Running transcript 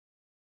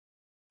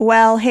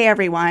Well, hey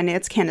everyone,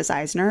 it's Candace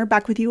Eisner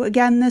back with you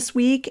again this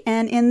week.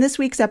 And in this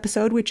week's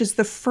episode, which is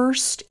the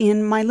first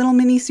in my little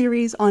mini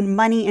series on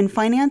money and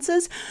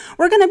finances,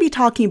 we're going to be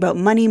talking about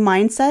money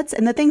mindsets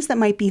and the things that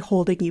might be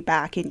holding you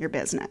back in your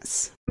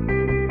business.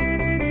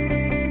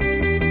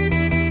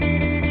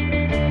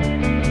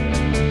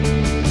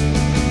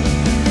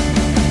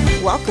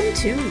 Welcome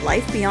to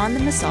Life Beyond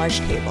the Massage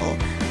Table,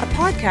 a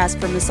podcast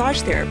for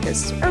massage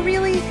therapists, or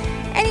really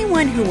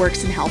anyone who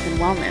works in health and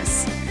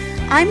wellness.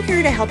 I'm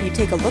here to help you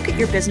take a look at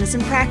your business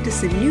and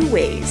practice in new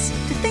ways,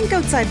 to think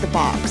outside the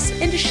box,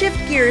 and to shift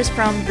gears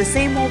from the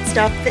same old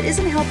stuff that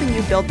isn't helping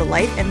you build the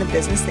life and the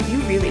business that you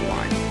really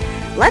want.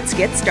 Let's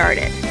get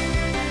started.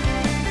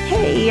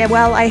 Hey,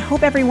 well, I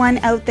hope everyone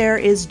out there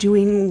is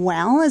doing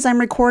well. As I'm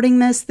recording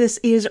this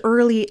is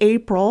early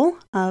April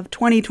of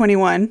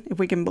 2021, if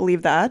we can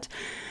believe that.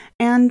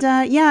 And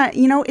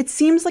it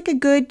seems like a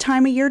good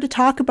time of year to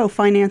talk about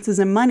finances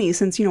and money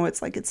since,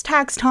 it's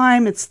tax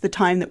time. It's the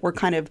time that we're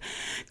kind of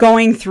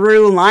going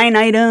through line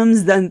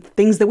items, the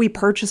things that we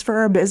purchase for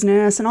our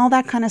business and all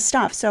that kind of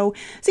stuff. So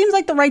it seems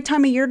like the right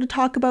time of year to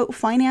talk about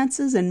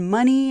finances and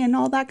money and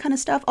all that kind of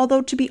stuff.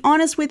 Although, to be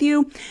honest with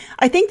you,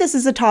 I think this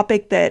is a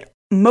topic that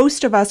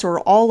most of us,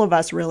 or all of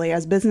us really,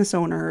 as business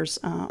owners,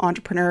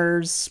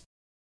 entrepreneurs,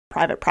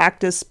 private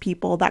practice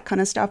people, that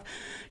kind of stuff,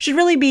 should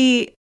really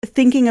be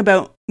thinking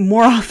about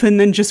more often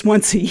than just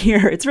once a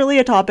year. It's really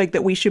a topic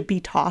that we should be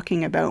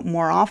talking about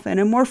more often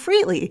and more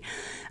freely.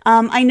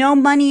 I know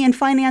money and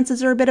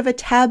finances are a bit of a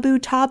taboo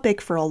topic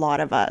for a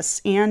lot of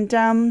us. And,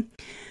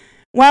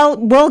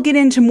 we'll get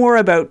into more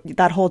about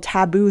that whole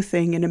taboo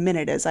thing in a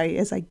minute as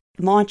I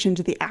launch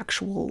into the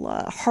actual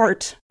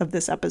heart of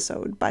this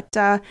episode. But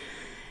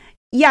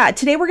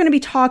today we're going to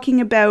be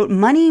talking about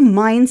money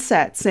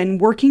mindsets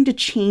and working to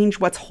change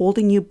what's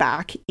holding you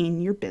back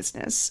in your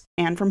business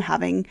and from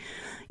having,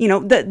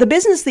 the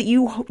business that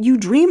you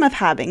dream of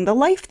having, the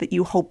life that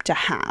you hope to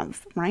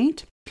have,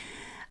 right?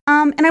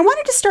 And I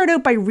wanted to start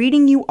out by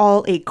reading you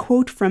all a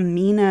quote from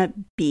Mina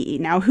B.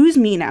 Now, who's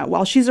Mina?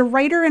 Well, she's a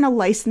writer and a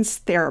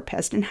licensed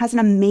therapist and has an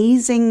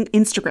amazing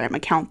Instagram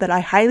account that I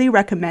highly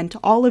recommend to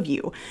all of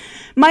you.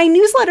 My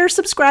newsletter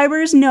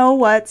subscribers know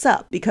what's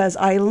up because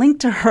I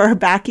linked to her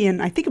back in,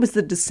 I think it was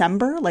the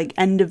December,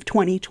 end of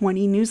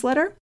 2020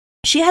 newsletter.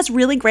 She has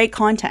really great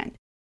content.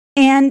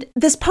 And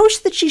this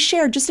post that she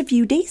shared just a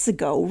few days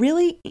ago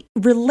really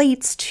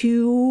relates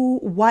to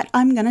what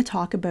I'm going to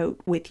talk about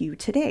with you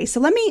today. So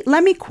let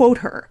me quote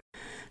her.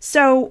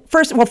 So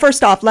first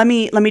off, let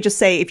me just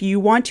say, if you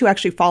want to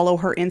actually follow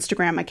her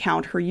Instagram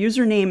account, her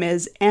username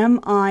is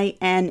MINAA_B,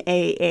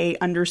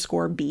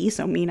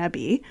 so Mina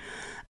B.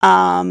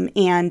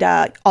 And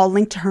I'll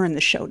link to her in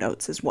the show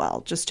notes as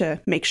well, just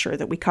to make sure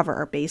that we cover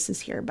our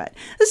bases here. But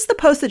this is the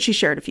post that she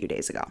shared a few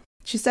days ago.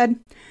 She said,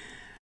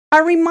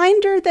 "A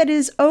reminder that it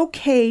is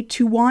okay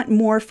to want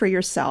more for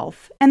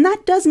yourself, and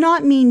that does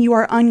not mean you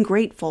are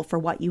ungrateful for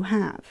what you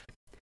have.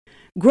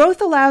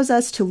 Growth allows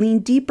us to lean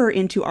deeper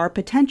into our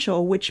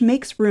potential, which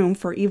makes room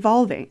for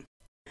evolving.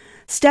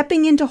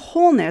 Stepping into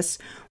wholeness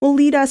will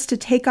lead us to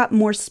take up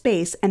more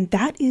space, and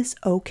that is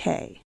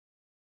okay."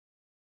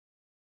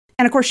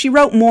 And of course, she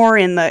wrote more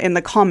in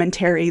the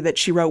commentary that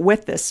she wrote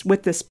with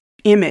this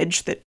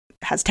image that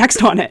has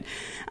text on it,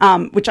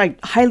 which I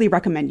highly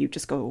recommend you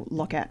just go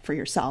look at for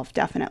yourself,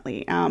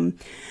 definitely. Now,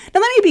 let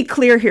me be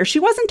clear here. She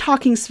wasn't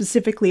talking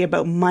specifically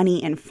about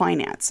money and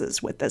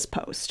finances with this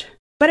post,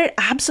 but it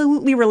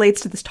absolutely relates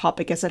to this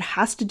topic as it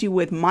has to do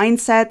with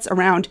mindsets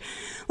around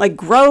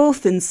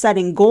growth and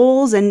setting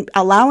goals and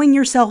allowing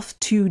yourself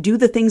to do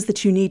the things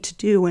that you need to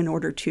do in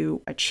order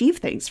to achieve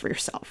things for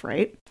yourself,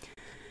 right?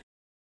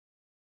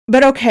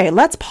 But okay,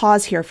 let's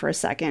pause here for a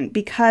second,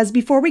 because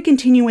before we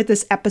continue with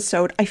this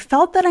episode, I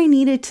felt that I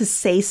needed to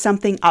say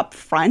something up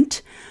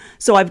front.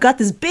 So I've got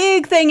this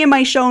big thing in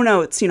my show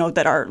notes,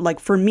 that are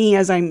for me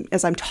as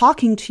I'm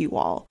talking to you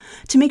all,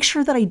 to make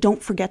sure that I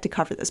don't forget to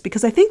cover this,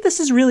 because I think this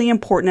is really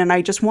important and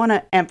I just want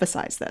to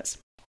emphasize this.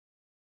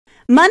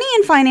 Money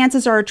and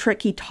finances are a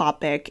tricky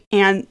topic,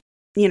 and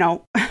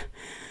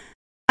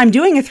I'm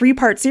doing a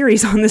 3-part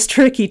series on this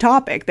tricky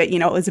topic that,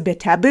 is a bit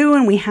taboo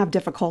and we have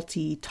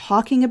difficulty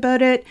talking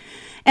about it.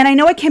 And I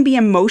know it can be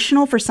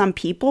emotional for some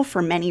people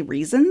for many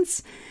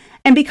reasons.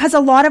 And because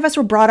a lot of us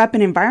were brought up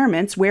in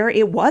environments where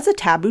it was a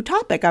taboo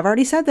topic. I've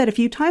already said that a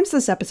few times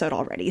this episode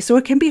already. So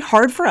it can be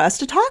hard for us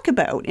to talk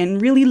about and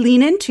really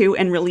lean into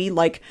and really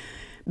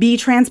be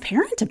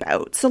transparent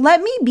about. So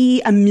let me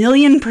be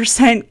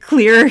 1,000,000%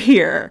 clear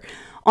here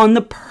on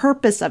the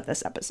purpose of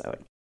this episode.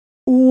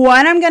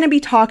 What I'm going to be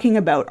talking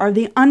about are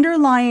the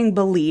underlying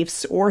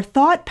beliefs or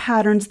thought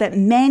patterns that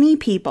many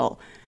people,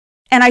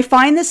 and I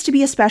find this to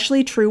be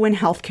especially true in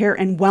healthcare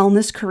and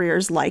wellness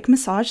careers like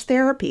massage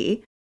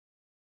therapy,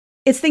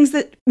 it's things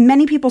that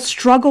many people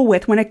struggle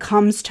with when it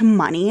comes to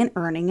money and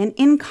earning an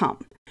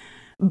income.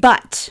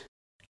 But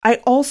I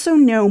also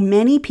know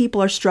many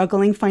people are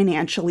struggling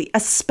financially,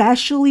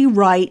 especially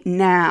right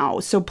now.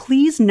 So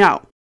please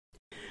know,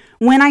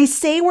 when I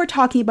say we're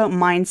talking about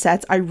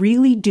mindsets, I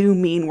really do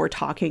mean we're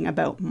talking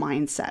about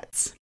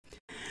mindsets.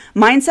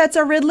 Mindsets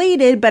are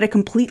related, but a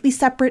completely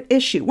separate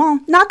issue. Well,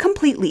 not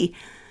completely,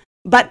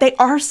 but they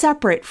are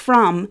separate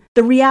from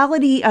the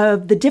reality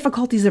of the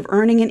difficulties of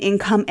earning an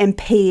income and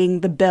paying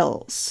the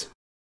bills.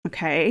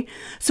 Okay?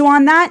 So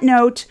on that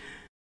note,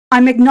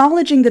 I'm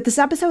acknowledging that this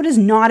episode is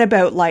not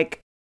about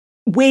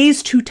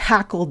ways to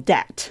tackle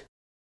debt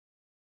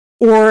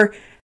or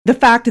the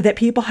fact that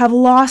people have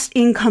lost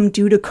income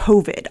due to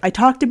COVID. I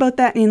talked about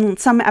that in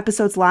some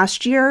episodes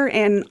last year,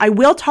 and I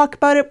will talk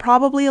about it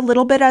probably a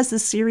little bit as the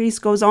series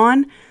goes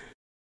on,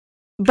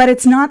 but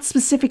it's not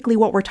specifically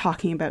what we're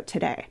talking about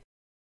today.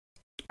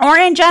 Or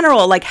in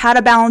general, how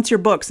to balance your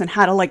books and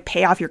how to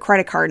pay off your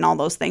credit card and all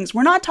those things.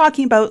 We're not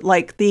talking about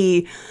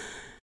the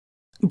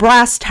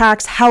brass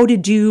tacks, how to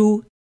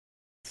do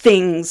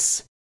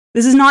things.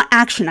 This is not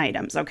action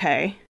items,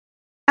 okay?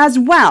 As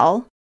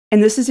well,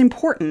 and this is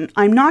important,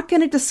 I'm not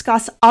going to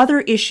discuss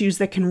other issues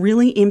that can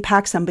really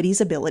impact somebody's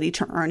ability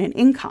to earn an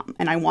income,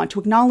 and I want to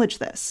acknowledge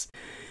this.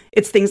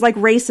 It's things like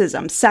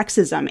racism,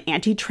 sexism,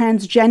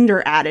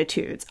 anti-transgender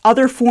attitudes,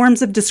 other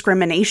forms of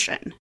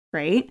discrimination,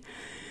 right?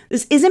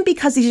 This isn't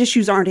because these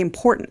issues aren't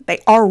important. They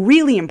are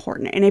really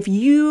important. And if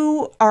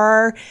you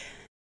are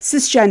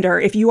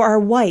cisgender, if you are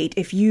white,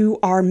 if you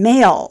are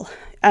male,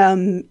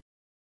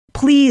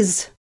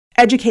 please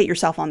educate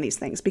yourself on these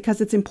things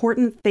because it's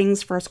important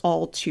things for us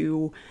all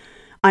to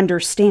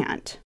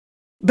understand.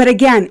 But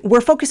again,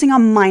 we're focusing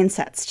on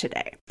mindsets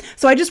today.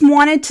 So I just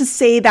wanted to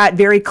say that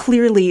very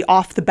clearly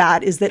off the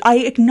bat is that I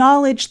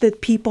acknowledge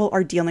that people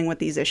are dealing with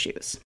these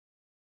issues.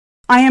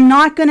 I am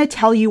not going to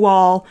tell you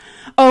all,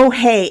 oh,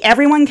 hey,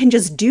 everyone can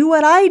just do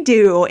what I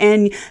do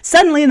and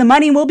suddenly the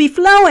money will be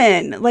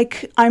flowing.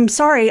 I'm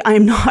sorry,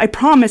 I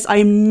promise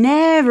I'm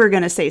never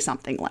going to say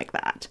something like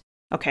that.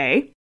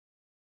 Okay?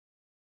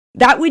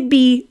 That would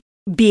be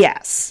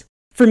BS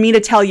for me to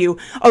tell you,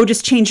 oh,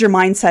 just change your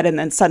mindset and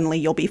then suddenly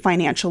you'll be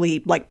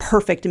financially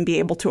perfect and be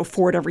able to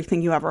afford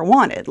everything you ever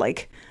wanted.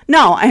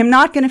 No, I am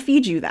not going to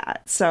feed you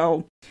that.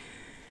 So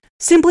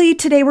simply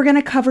today we're going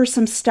to cover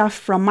some stuff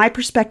from my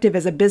perspective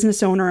as a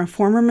business owner and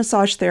former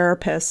massage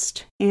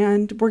therapist.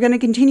 And we're going to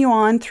continue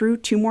on through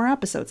 2 more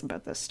episodes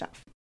about this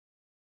stuff.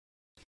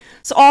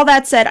 So all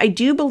that said, I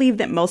do believe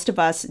that most of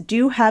us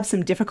do have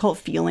some difficult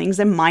feelings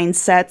and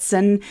mindsets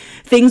and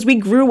things we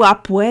grew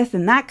up with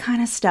and that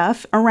kind of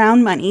stuff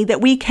around money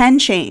that we can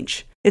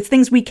change. It's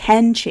things we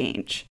can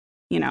change,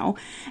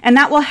 and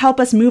that will help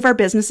us move our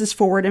businesses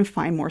forward and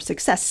find more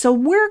success. So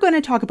we're going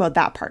to talk about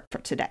that part for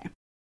today.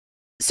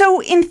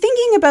 So in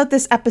thinking about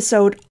this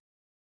episode,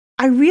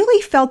 I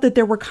really felt that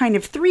there were kind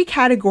of 3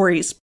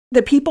 categories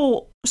that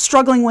people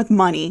struggling with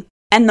money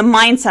and the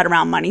mindset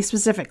around money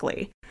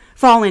specifically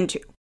fall into.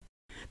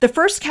 The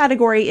first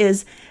category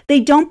is they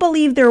don't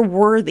believe they're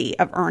worthy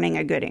of earning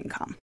a good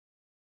income.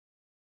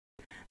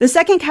 The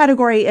second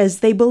category is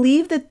they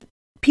believe that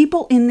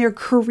people in their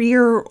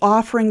career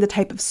offering the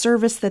type of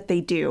service that they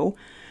do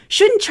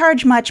shouldn't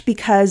charge much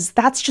because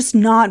that's just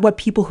not what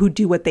people who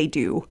do what they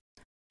do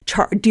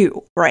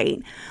do,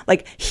 right?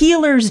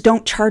 Healers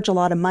don't charge a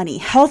lot of money.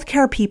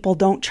 Healthcare people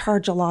don't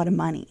charge a lot of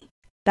money.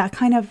 That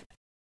kind of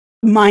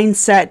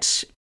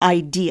mindset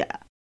idea.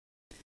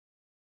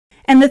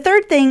 And the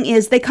third thing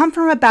is they come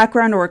from a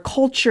background or a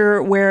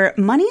culture where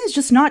money is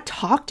just not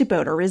talked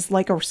about or is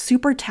a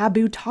super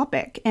taboo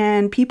topic.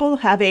 And people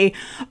have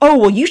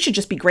you should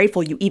just be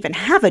grateful you even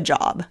have a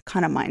job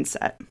kind of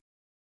mindset.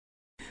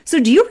 So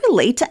do you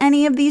relate to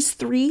any of these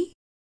 3?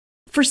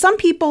 For some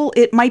people,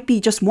 it might be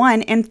just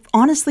one. And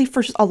honestly,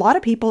 for a lot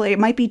of people, it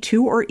might be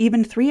 2 or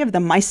even 3 of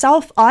them.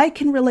 Myself, I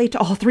can relate to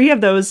all 3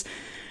 of those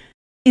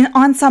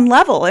on some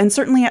level. And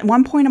certainly at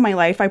one point in my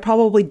life, I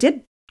probably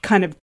did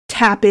kind of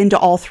tap into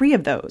all 3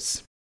 of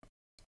those.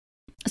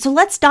 So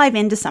let's dive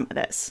into some of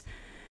this.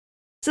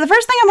 So the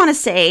first thing I want to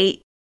say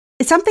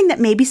is something that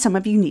maybe some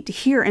of you need to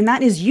hear, and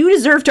that is you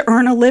deserve to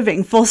earn a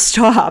living, full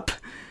stop.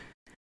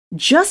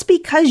 Just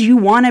because you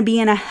want to be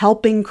in a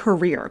helping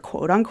career,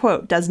 quote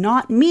unquote, does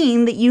not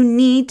mean that you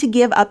need to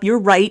give up your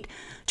right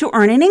to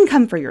earn an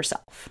income for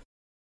yourself.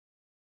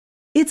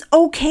 It's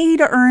okay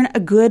to earn a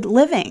good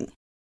living.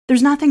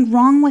 There's nothing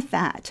wrong with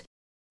that.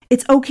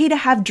 It's okay to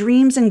have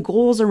dreams and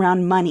goals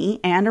around money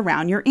and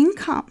around your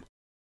income.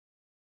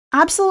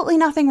 Absolutely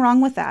nothing wrong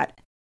with that.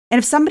 And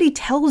if somebody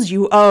tells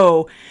you,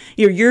 oh,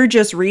 you're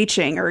just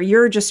reaching or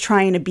you're just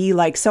trying to be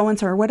like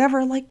so-and-so or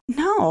whatever,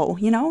 no,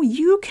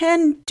 you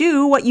can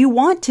do what you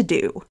want to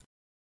do.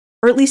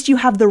 Or at least you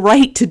have the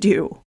right to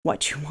do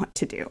what you want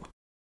to do,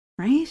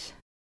 right?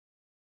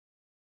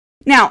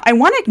 Now, I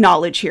want to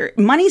acknowledge here,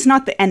 money's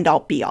not the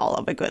end-all be-all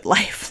of a good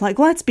life.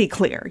 Let's be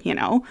clear,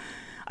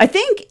 I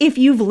think if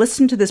you've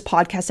listened to this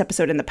podcast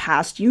episode in the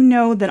past, you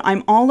know that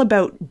I'm all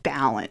about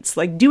balance,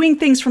 doing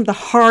things from the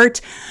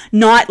heart,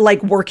 not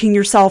working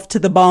yourself to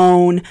the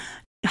bone.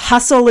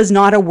 Hustle is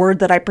not a word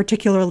that I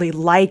particularly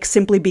like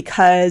simply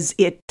because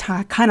it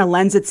kind of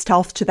lends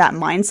itself to that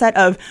mindset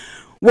of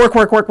work,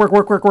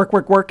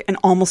 and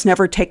almost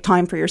never take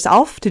time for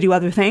yourself to do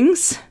other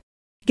things,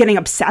 getting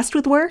obsessed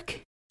with work.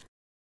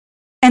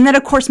 And then,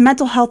 of course,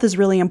 mental health is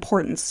really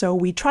important. So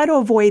we try to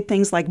avoid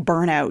things like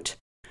burnout,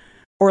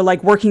 or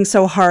like working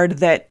so hard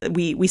that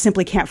we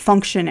simply can't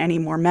function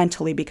anymore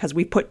mentally because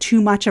we put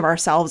too much of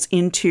ourselves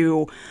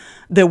into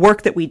the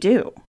work that we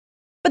do.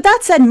 But that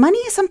said, money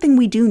is something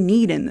we do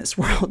need in this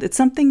world. It's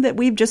something that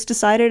we've just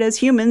decided as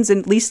humans, and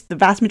at least the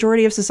vast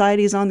majority of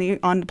societies on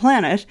the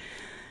planet,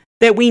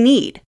 that we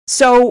need.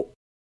 So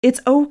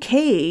it's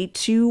okay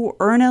to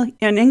earn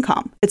an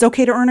income. It's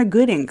okay to earn a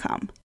good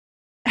income.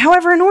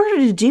 However, in order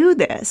to do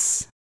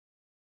this,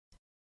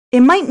 it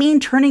might mean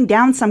turning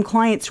down some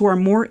clients who are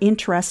more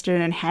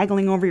interested in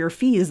haggling over your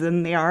fees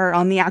than they are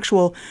on the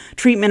actual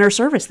treatment or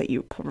service that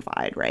you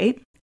provide,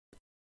 right?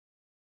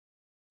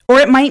 Or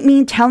it might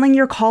mean telling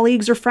your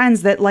colleagues or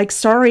friends that, like,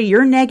 sorry,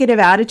 your negative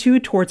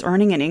attitude towards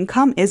earning an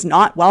income is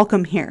not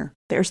welcome here.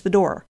 There's the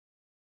door,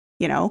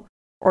 you know?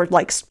 Or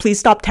like, please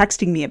stop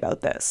texting me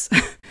about this.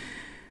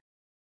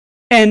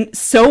 And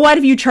so what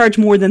if you charge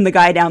more than the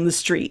guy down the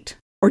street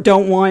or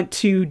don't want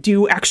to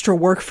do extra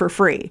work for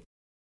free?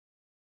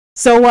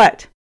 So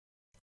what?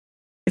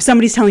 If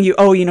somebody's telling you,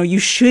 oh, you know, you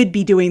should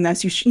be doing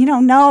this,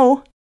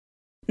 no,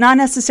 not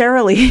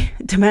necessarily.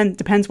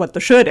 Depends what the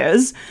should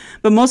is.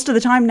 But most of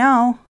the time,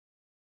 no.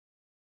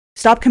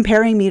 Stop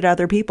comparing me to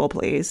other people,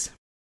 please.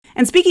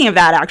 And speaking of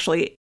that,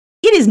 actually,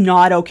 it is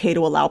not okay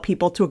to allow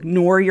people to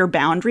ignore your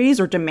boundaries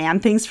or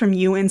demand things from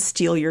you and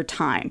steal your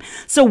time.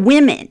 So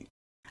women,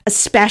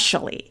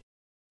 especially,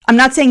 I'm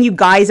not saying you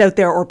guys out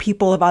there or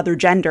people of other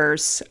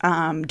genders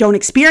don't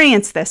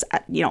experience this,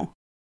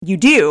 you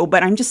do,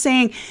 but I'm just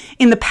saying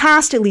in the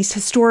past, at least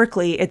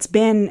historically, it's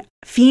been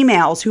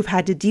females who've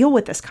had to deal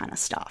with this kind of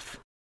stuff.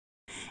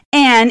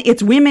 And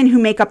it's women who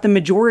make up the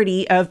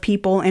majority of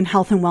people in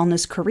health and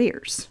wellness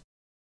careers.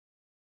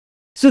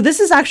 So this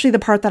is actually the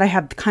part that I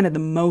have kind of the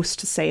most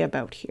to say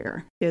about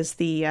here, is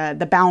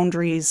the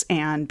boundaries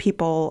and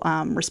people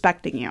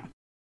respecting you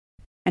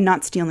and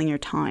not stealing your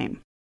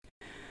time.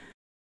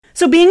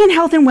 So being in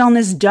health and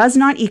wellness does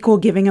not equal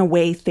giving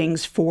away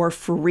things for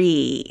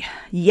free.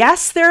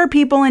 Yes, there are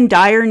people in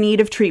dire need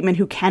of treatment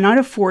who cannot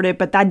afford it,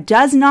 but that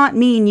does not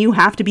mean you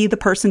have to be the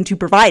person to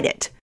provide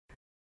it.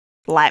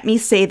 Let me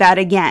say that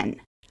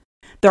again.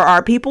 There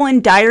are people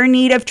in dire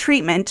need of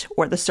treatment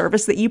or the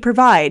service that you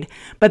provide,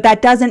 but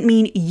that doesn't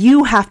mean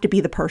you have to be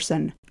the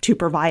person to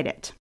provide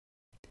it.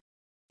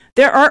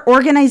 There are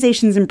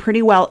organizations in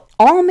pretty well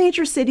all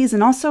major cities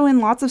and also in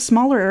lots of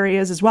smaller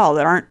areas as well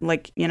that aren't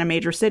like in a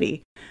major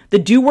city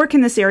that do work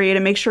in this area to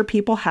make sure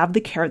people have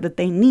the care that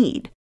they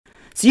need.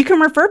 So you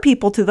can refer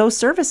people to those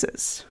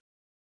services.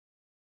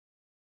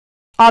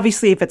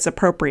 Obviously, if it's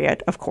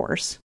appropriate, of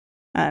course.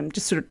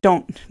 Just sort of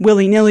don't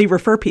willy-nilly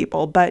refer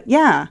people. But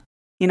yeah,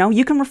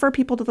 you can refer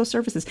people to those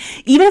services.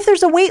 Even if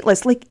there's a wait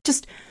list,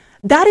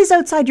 that is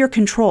outside your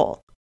control.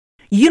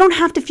 You don't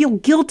have to feel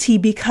guilty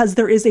because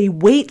there is a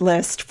wait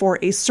list for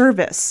a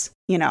service,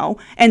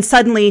 and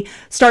suddenly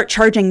start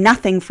charging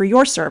nothing for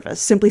your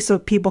service simply so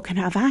people can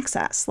have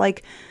access.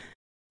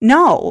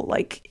 No,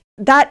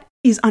 that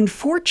is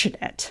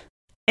unfortunate,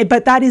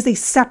 but that is a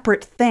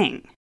separate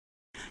thing.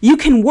 You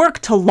can work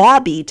to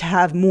lobby to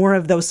have more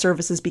of those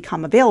services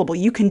become available.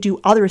 You can do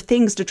other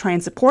things to try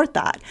and support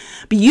that.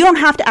 But you don't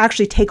have to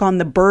actually take on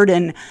the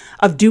burden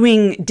of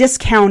doing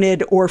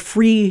discounted or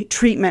free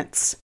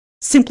treatments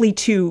simply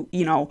to,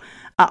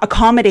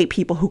 accommodate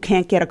people who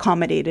can't get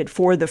accommodated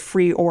for the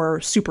free or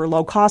super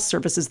low cost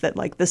services that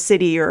like the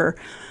city or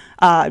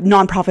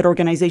nonprofit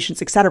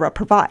organizations, etc.,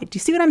 provide. Do you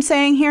see what I'm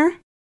saying here?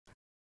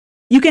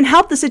 You can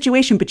help the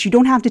situation, but you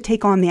don't have to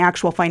take on the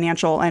actual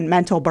financial and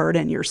mental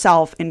burden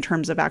yourself in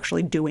terms of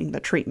actually doing the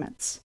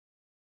treatments.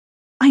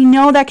 I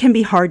know that can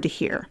be hard to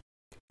hear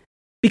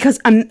because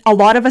a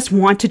lot of us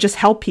want to just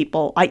help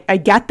people. I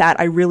get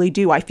that. I really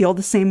do. I feel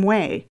the same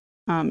way.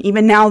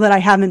 Even now that I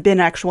haven't been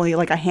actually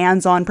like a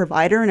hands-on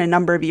provider in a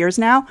number of years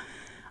now,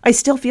 I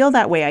still feel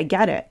that way. I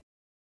get it.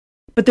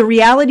 But the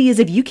reality is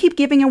if you keep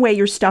giving away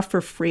your stuff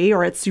for free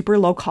or at super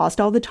low cost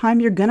all the time,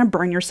 you're going to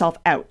burn yourself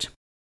out.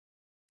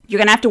 You're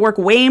going to have to work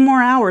way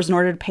more hours in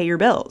order to pay your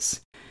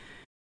bills.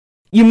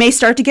 You may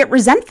start to get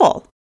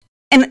resentful,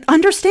 and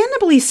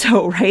understandably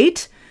so,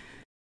 right?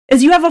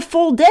 As you have a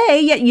full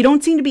day, yet you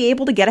don't seem to be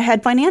able to get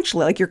ahead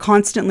financially. Like you're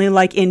constantly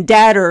like in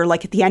debt or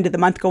like at the end of the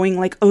month going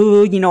like,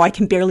 oh, I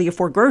can barely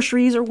afford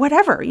groceries or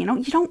whatever. You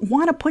don't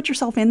want to put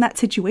yourself in that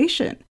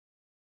situation.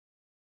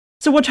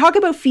 So we'll talk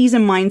about fees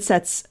and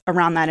mindsets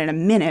around that in a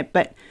minute,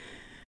 but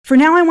for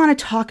now, I want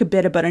to talk a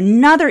bit about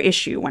another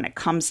issue when it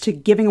comes to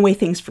giving away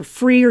things for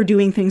free or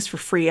doing things for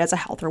free as a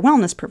health or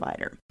wellness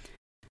provider.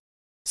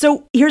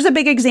 So here's a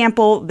big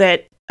example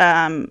that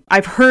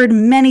I've heard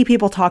many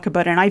people talk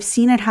about, and I've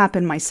seen it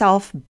happen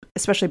myself,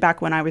 especially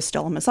back when I was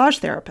still a massage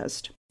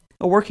therapist,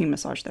 a working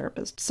massage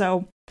therapist.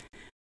 So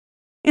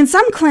in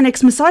some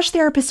clinics, massage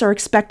therapists are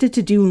expected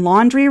to do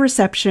laundry,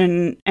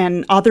 reception,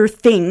 and other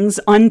things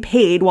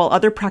unpaid, while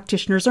other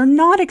practitioners are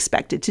not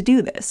expected to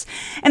do this.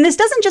 And this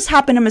doesn't just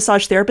happen to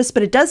massage therapists,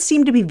 but it does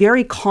seem to be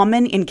very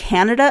common in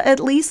Canada, at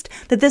least,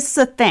 that this is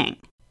a thing.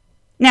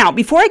 Now,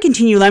 before I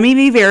continue, let me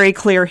be very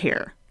clear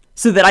here,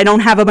 so that I don't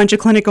have a bunch of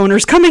clinic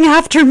owners coming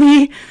after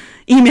me,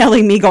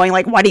 emailing me going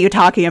like, what are you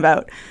talking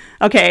about?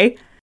 Okay.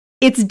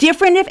 It's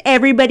different if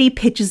everybody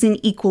pitches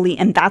in equally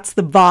and that's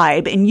the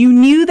vibe, and you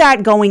knew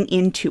that going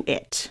into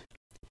it.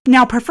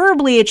 Now,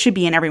 preferably it should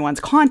be in everyone's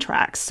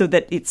contracts so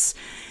that it's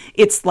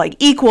like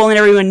equal and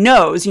everyone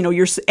knows,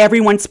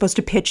 everyone's supposed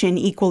to pitch in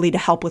equally to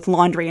help with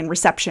laundry and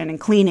reception and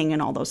cleaning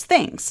and all those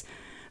things.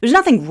 There's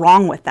nothing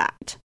wrong with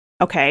that.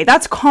 Okay,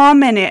 that's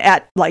common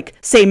at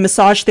say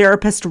massage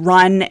therapist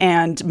run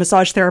and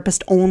massage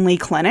therapist only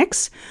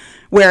clinics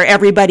where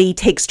everybody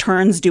takes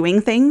turns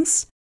doing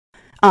things.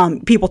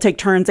 People take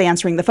turns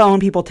answering the phone.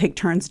 People take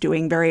turns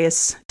doing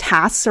various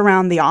tasks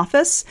around the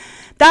office.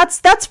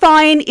 That's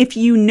fine if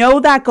you know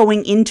that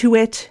going into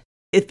it.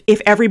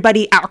 If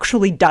everybody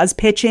actually does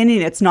pitch in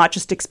and it's not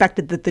just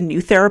expected that the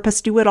new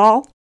therapists do it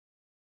all,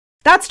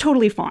 that's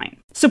totally fine.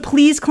 So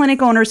please,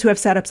 clinic owners who have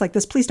setups like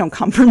this, please don't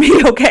come for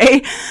me,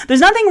 okay? There's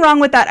nothing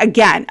wrong with that.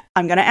 Again,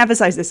 I'm going to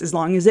emphasize this as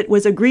long as it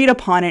was agreed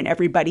upon and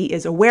everybody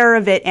is aware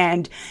of it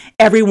and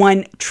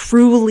everyone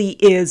truly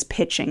is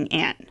pitching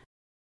in,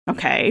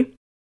 okay?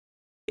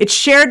 It's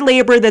shared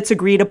labor that's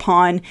agreed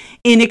upon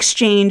in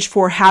exchange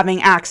for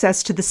having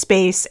access to the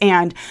space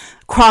and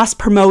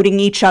cross-promoting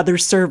each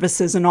other's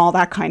services and all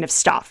that kind of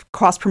stuff,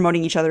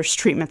 cross-promoting each other's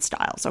treatment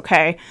styles,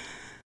 okay?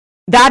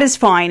 That is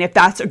fine if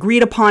that's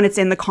agreed upon, it's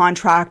in the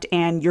contract,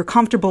 and you're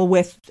comfortable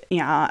with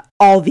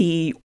all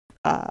the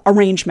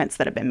arrangements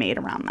that have been made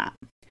around that.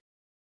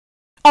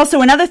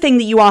 Also, another thing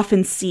that you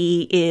often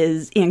see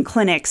is in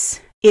clinics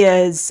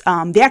is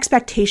the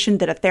expectation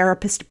that a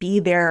therapist be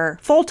there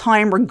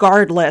full-time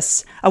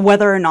regardless of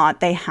whether or not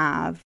they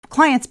have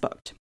clients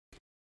booked.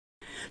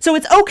 So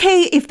it's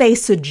okay if they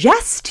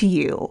suggest to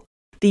you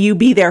that you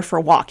be there for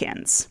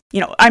walk-ins.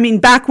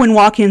 Back when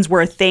walk-ins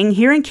were a thing,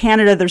 here in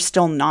Canada, they're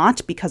still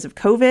not because of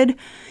COVID.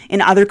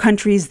 In other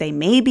countries, they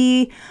may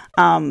be.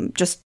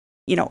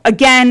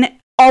 Again,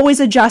 always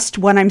adjust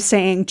what I'm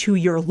saying to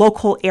your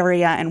local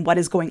area and what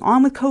is going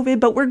on with COVID,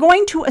 but we're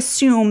going to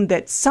assume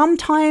that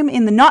sometime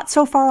in the not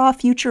so far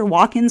off future,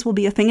 walk-ins will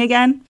be a thing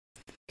again,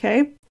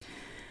 okay?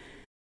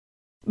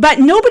 But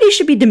nobody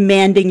should be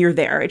demanding you're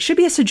there. It should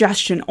be a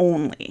suggestion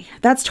only.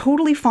 That's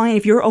totally fine.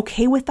 If you're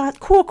okay with that,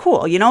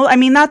 cool.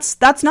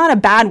 That's not a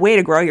bad way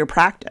to grow your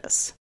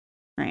practice,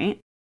 right?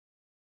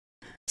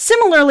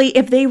 Similarly,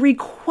 if they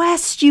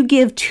request you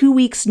give 2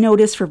 weeks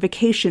notice for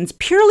vacations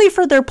purely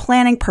for their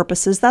planning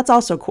purposes, that's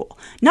also cool.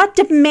 Not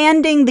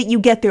demanding that you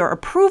get their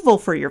approval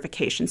for your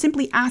vacation,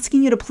 simply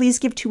asking you to please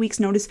give 2 weeks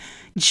notice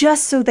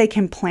just so they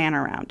can plan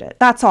around it.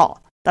 That's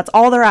all. That's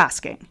all they're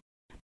asking.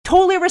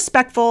 Totally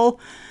respectful.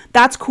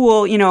 That's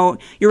cool. You're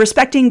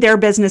respecting their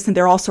business and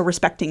they're also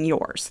respecting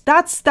yours.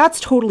 That's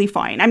totally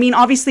fine.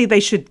 Obviously they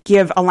should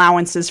give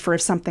allowances for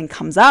if something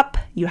comes up,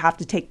 you have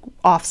to take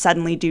off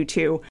suddenly due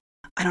to,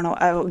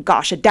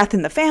 a death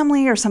in the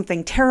family or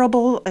something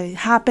terrible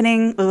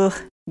happening.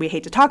 We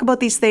hate to talk about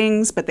these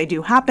things, but they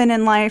do happen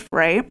in life,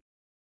 right?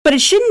 But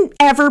it shouldn't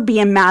ever be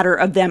a matter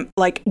of them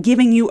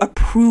giving you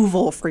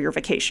approval for your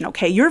vacation,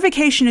 okay? Your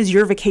vacation is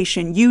your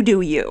vacation. You do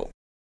you.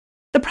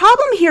 The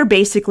problem here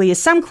basically is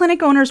some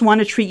clinic owners want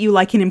to treat you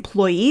like an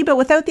employee, but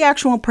without the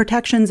actual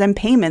protections and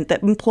payment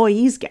that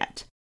employees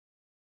get.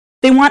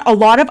 They want a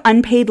lot of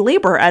unpaid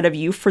labor out of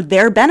you for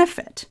their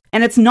benefit.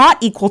 And it's not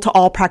equal to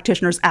all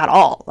practitioners at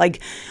all.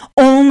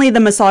 Only the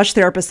massage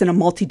therapist in a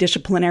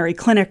multidisciplinary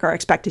clinic are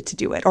expected to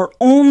do it. Or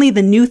only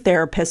the new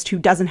therapist who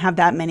doesn't have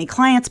that many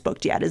clients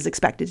booked yet is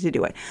expected to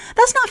do it.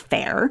 That's not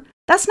fair.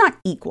 That's not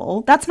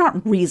equal. That's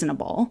not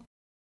reasonable.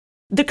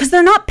 Because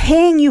they're not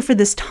paying you for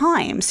this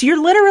time. So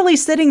you're literally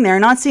sitting there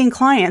not seeing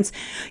clients.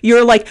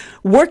 You're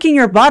working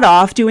your butt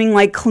off doing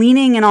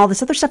cleaning and all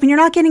this other stuff and you're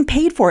not getting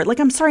paid for it.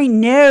 I'm sorry,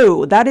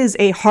 no, that is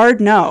a hard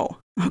no,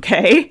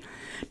 okay?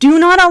 Do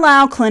not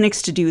allow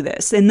clinics to do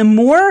this. And the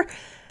more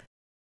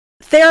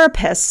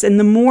therapists and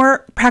the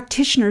more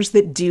practitioners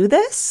that do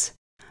this,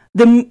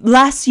 the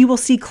less you will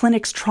see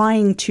clinics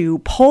trying to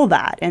pull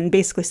that and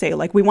basically say,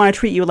 we want to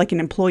treat you like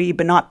an employee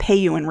but not pay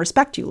you and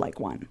respect you like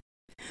one.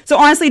 So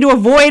honestly, to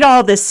avoid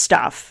all this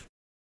stuff,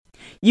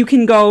 you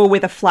can go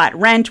with a flat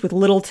rent with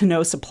little to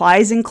no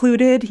supplies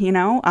included.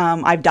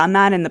 I've done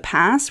that in the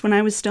past when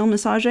I was still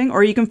massaging,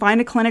 or you can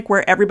find a clinic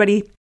where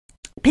everybody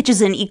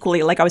pitches in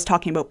equally, like I was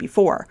talking about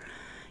before.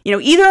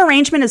 Either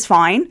arrangement is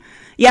fine.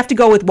 You have to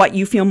go with what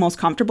you feel most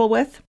comfortable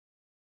with.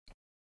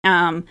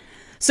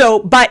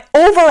 But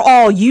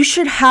overall, you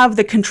should have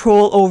the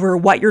control over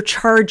what you're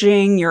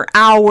charging, your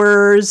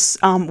hours,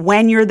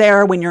 when you're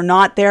there, when you're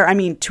not there.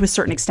 To a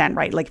certain extent,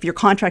 right? If your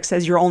contract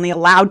says you're only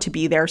allowed to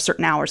be there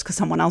certain hours because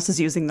someone else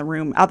is using the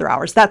room other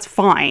hours, that's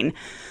fine.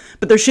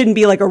 But there shouldn't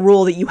be a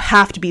rule that you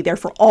have to be there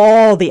for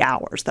all the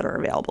hours that are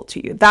available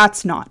to you.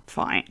 That's not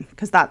fine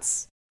because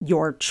that's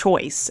your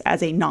choice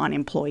as a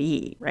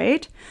non-employee,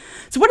 right?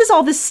 So what does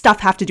all this stuff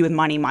have to do with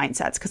money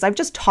mindsets? Because I've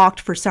just talked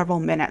for several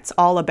minutes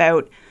all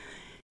about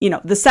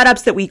the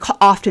setups that we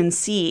often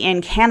see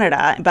in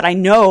Canada, but I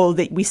know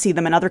that we see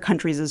them in other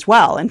countries as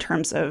well in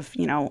terms of,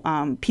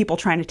 people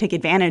trying to take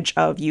advantage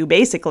of you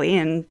basically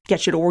and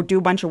get you to do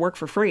a bunch of work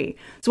for free.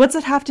 So what's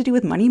it have to do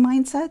with money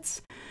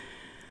mindsets?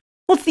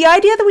 Well, it's the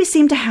idea that we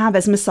seem to have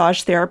as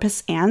massage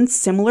therapists and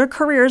similar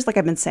careers, like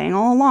I've been saying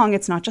all along,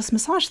 it's not just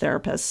massage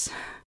therapists,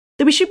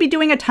 that we should be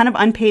doing a ton of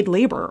unpaid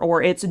labor,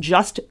 or it's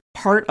just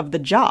part of the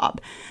job.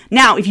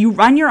 Now, if you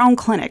run your own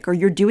clinic or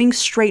you're doing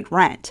straight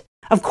rent,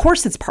 of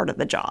course it's part of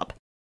the job.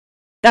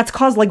 That's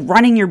called like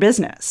running your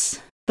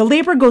business. The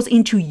labor goes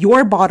into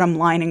your bottom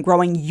line and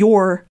growing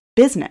your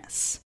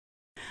business.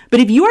 But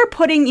if you are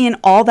putting in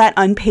all that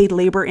unpaid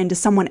labor into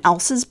someone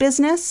else's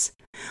business,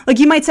 like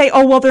you might say,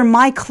 oh, well, they're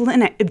my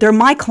clinic, they're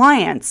my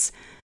clients.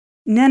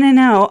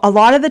 No. A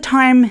lot of the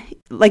time,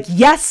 like,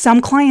 yes, some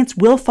clients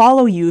will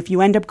follow you if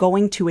you end up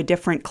going to a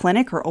different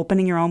clinic or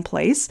opening your own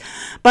place,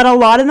 but a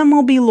lot of them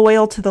will be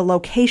loyal to the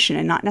location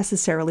and not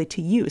necessarily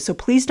to you. So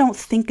please don't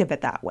think of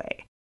it that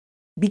way.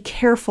 Be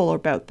careful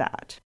about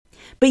that.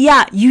 But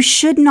yeah, you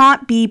should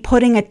not be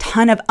putting a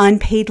ton of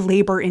unpaid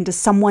labor into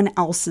someone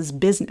else's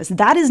business.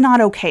 That is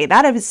not okay.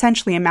 That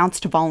essentially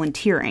amounts to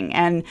volunteering.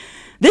 And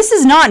this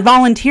is not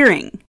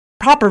volunteering,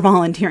 proper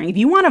volunteering. If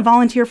you want to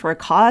volunteer for a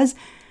cause,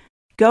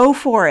 go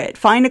for it.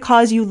 Find a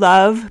cause you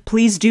love.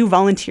 Please do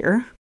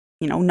volunteer.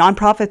 You know,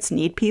 nonprofits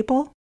need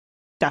people.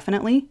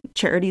 Definitely.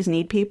 Charities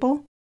need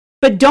people.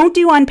 But don't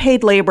do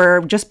unpaid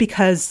labor just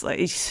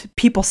because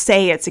people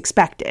say it's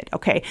expected,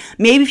 okay?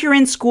 Maybe if you're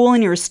in school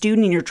and you're a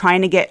student and you're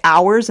trying to get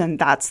hours and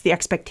that's the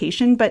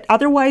expectation, but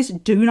otherwise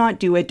do not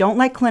do it. Don't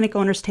let clinic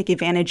owners take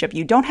advantage of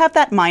you. Don't have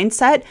that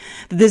mindset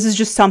that this is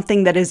just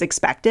something that is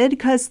expected,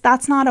 because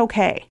that's not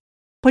okay.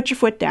 Put your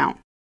foot down.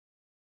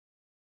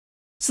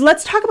 So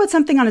let's talk about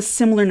something on a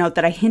similar note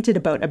that I hinted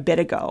about a bit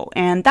ago,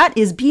 and that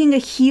is being a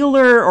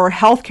healer or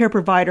healthcare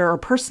provider or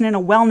person in a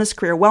wellness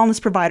career,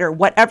 wellness provider,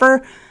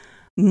 whatever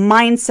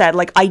mindset,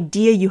 like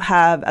idea you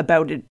have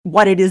about it,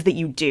 what it is that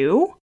you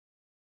do.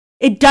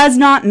 It does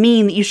not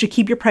mean that you should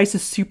keep your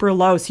prices super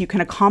low so you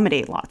can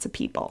accommodate lots of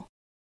people.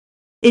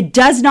 It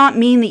does not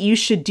mean that you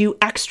should do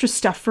extra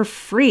stuff for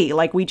free,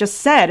 like we just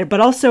said,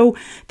 but also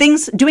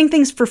doing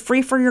things for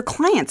free for your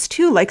clients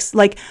too,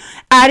 like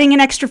adding an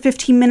extra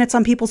 15 minutes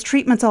on people's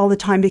treatments all the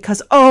time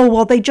because, oh,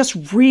 well, they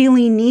just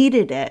really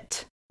needed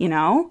it, you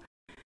know?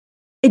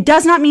 It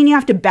does not mean you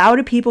have to bow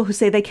to people who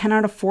say they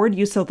cannot afford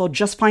you, so they'll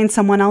just find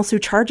someone else who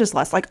charges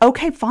less. Like,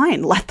 okay,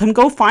 fine, let them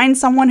go find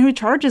someone who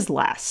charges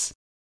less.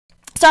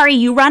 Sorry,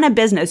 you run a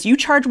business. You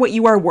charge what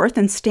you are worth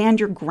and stand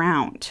your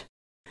ground.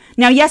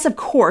 Now, yes, of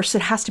course,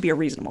 it has to be a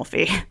reasonable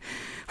fee.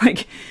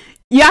 Like,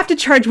 you have to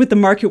charge what the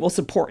market will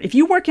support. If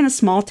you work in a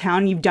small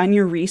town, you've done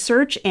your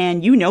research,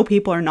 and you know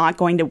people are not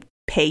going to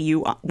pay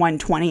you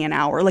 $120 an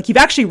hour. Like, you've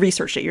actually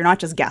researched it. You're not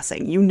just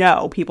guessing. You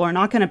know people are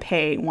not going to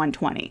pay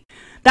 $120.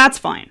 That's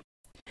fine.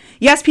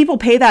 Yes, people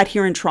pay that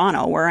here in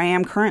Toronto, where I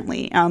am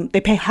currently.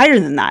 They pay higher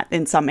than that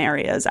in some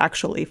areas,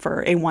 actually,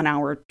 for a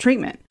 1-hour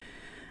treatment.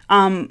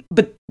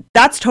 But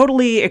that's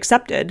totally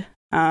accepted,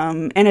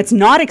 and it's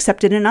not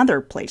accepted in other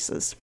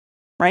places,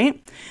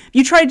 right? If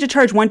you tried to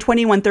charge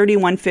 $120, $130,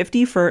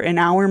 $150 for an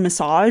hour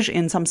massage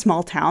in some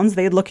small towns,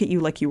 they'd look at you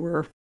like you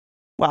were,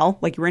 well,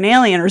 like you were an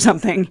alien or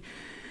something.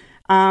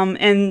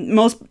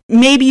 And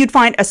maybe you'd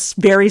find a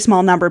very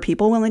small number of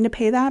people willing to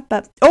pay that.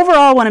 But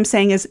overall, what I'm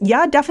saying is,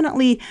 yeah,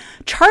 definitely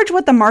charge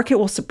what the market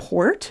will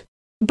support,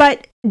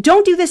 but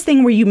don't do this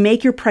thing where you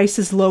make your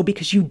prices low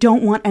because you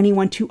don't want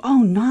anyone to,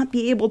 not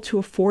be able to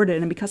afford it.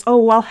 And because,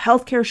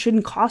 healthcare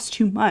shouldn't cost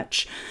too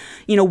much.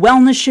 You know,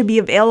 wellness should be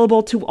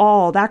available to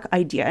all, that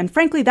idea. And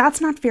frankly,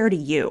 that's not fair to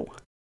you.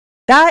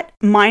 That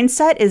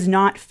mindset is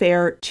not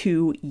fair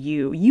to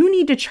you. You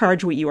need to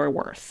charge what you are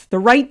worth. The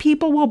right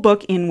people will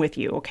book in with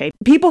you, okay?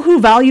 People who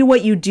value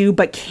what you do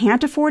but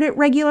can't afford it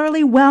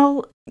regularly,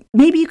 well,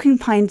 maybe you can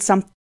find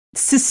some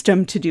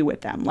system to do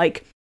with them,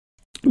 like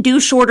do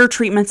shorter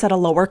treatments at a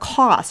lower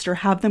cost or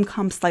have them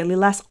come slightly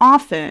less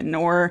often,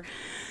 or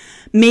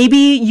maybe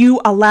you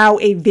allow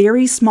a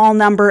very small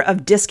number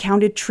of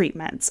discounted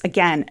treatments.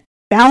 Again,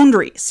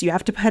 boundaries. You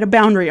have to put a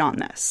boundary on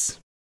this.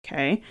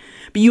 Okay,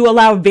 but you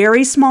allow a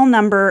very small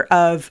number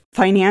of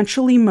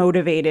financially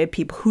motivated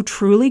people who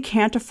truly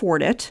can't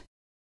afford it,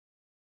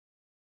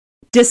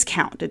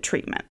 discounted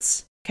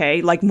treatments.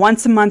 Okay, like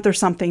once a month or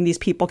something, these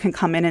people can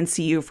come in and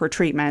see you for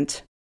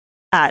treatment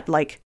at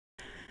 $10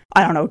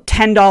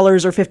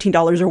 or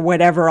 $15 or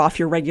whatever off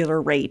your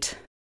regular rate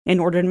in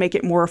order to make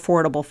it more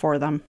affordable for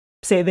them.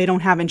 Say they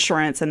don't have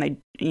insurance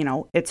and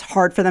it's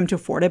hard for them to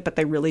afford it, but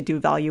they really do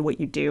value what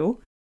you do.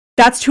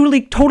 That's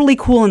totally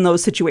cool in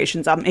those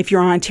situations. If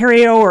you're in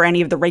Ontario or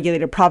any of the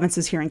regulated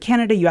provinces here in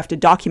Canada, you have to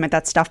document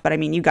that stuff. But I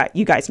mean, you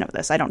guys know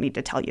this. I don't need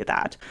to tell you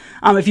that.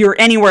 If you're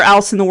anywhere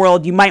else in the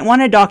world, you might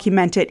want to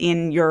document it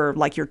in your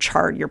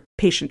chart, your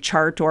patient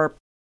chart, or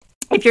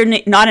if you're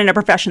not in a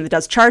profession that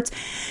does charts,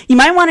 you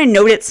might want to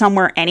note it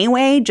somewhere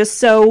anyway, just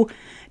so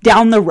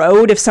down the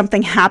road, if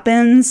something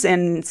happens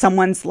and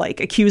someone's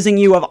accusing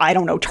you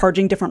of,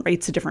 charging different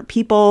rates to different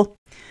people,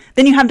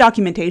 then you have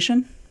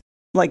documentation,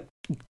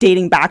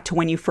 dating back to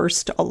when you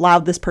first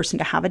allowed this person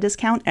to have a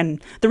discount.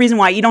 And the reason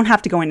why, you don't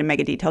have to go into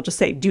mega detail, just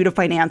say due to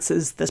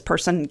finances, this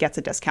person gets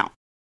a discount.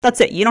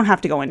 That's it. You don't have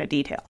to go into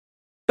detail.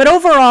 But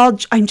overall,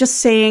 I'm just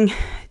saying,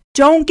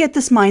 Don't get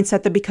this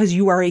mindset that because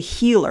you are a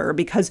healer,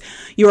 because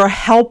you're a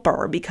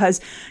helper, because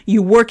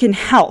you work in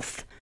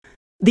health,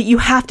 that you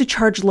have to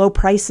charge low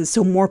prices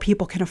so more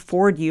people can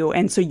afford you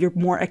and so you're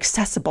more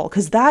accessible,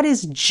 because that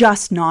is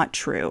just not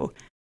true.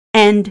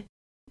 End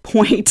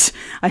point.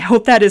 I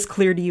hope that is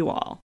clear to you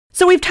all.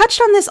 So we've touched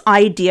on this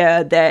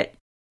idea that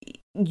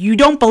you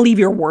don't believe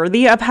you're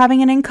worthy of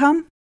having an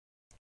income.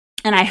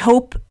 And I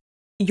hope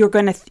you're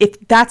going to,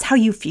 if that's how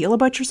you feel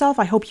about yourself,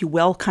 I hope you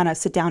will kind of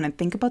sit down and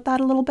think about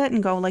that a little bit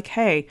and go like,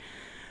 hey,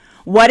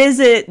 what is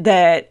it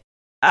that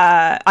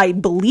I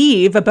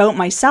believe about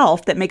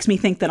myself that makes me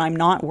think that I'm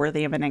not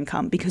worthy of an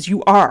income? Because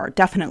you are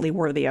definitely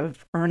worthy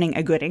of earning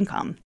a good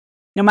income,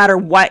 no matter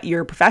what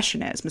your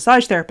profession is.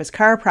 Massage therapist,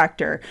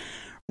 chiropractor,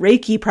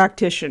 Reiki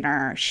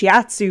practitioner,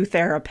 shiatsu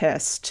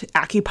therapist,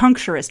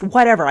 acupuncturist,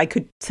 whatever. I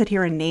could sit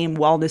here and name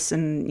wellness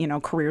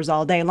and, careers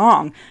all day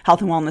long,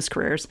 health and wellness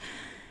careers.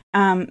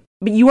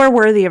 But you are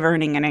worthy of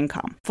earning an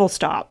income, full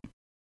stop.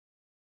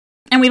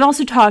 And we've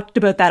also talked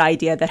about that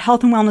idea that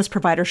health and wellness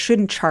providers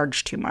shouldn't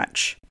charge too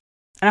much.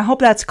 And I hope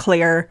that's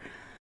clear.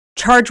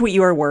 Charge what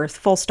you are worth,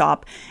 full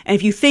stop. And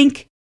if you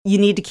think you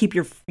need to keep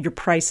your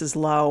prices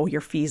low,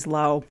 your fees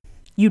low,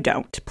 you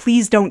don't.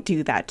 Please don't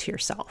do that to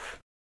yourself,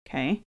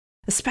 okay?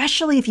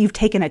 Especially if you've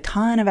taken a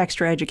ton of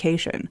extra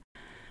education.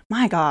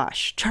 My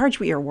gosh, charge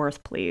what you're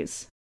worth,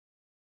 please.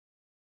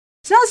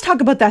 So now let's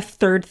talk about that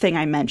third thing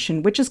I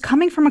mentioned, which is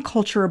coming from a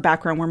culture or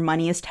background where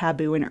money is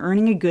taboo and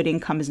earning a good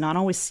income is not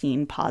always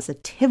seen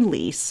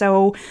positively.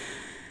 So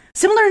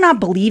similar to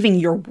not believing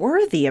you're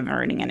worthy of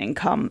earning an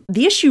income,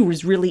 the issue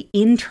is really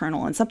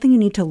internal and something you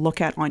need to look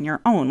at on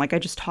your own, like I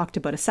just talked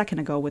about a second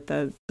ago with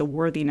the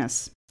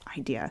worthiness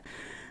idea.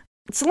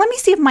 So let me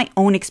see if my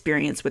own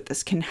experience with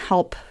this can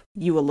help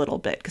you a little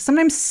bit, because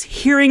sometimes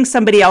hearing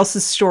somebody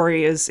else's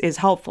story is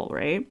helpful,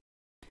 right?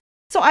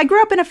 So I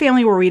grew up in a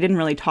family where we didn't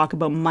really talk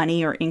about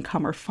money or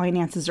income or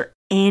finances or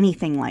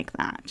anything like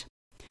that.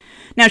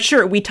 Now,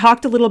 sure, we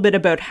talked a little bit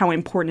about how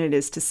important it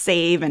is to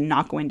save and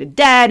not go into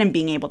debt and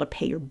being able to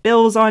pay your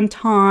bills on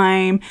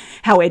time,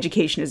 how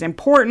education is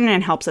important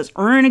and helps us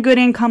earn a good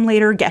income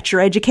later, get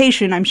your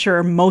education. I'm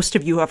sure most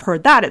of you have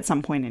heard that at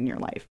some point in your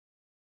life.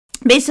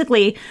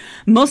 Basically,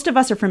 most of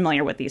us are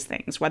familiar with these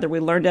things, whether we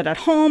learned it at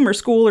home or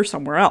school or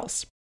somewhere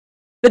else.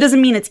 That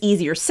doesn't mean it's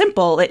easy or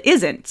simple. It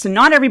isn't. So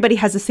not everybody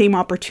has the same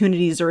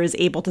opportunities or is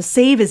able to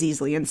save as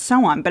easily and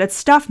so on. But it's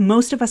stuff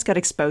most of us got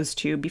exposed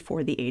to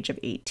before the age of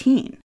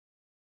 18.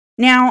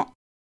 Now,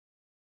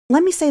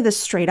 let me say this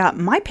straight up.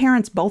 My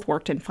parents both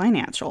worked in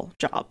financial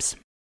jobs.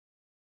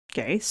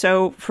 Okay,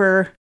 so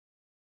for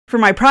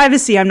my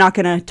privacy, I'm not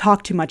going to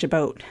talk too much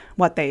about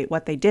what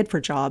they did for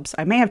jobs.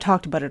 I may have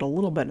talked about it a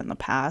little bit in the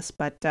past,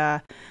 but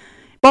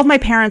both my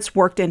parents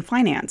worked in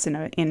finance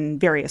in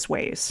various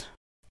ways.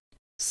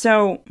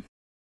 So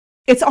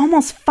it's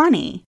almost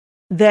funny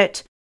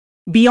that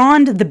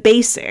beyond the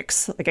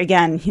basics, like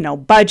again,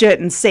 budget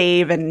and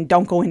save and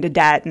don't go into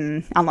debt,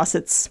 and unless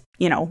it's,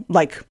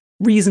 like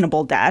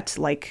reasonable debt,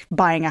 like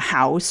buying a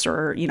house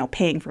or,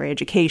 paying for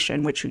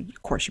education, which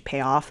of course you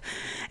pay off,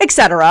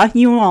 etc.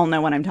 You all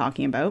know what I'm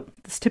talking about.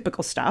 This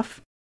typical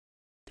stuff.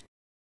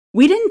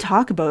 We didn't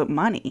talk about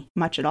money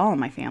much at all in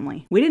my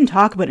family. We didn't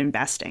talk about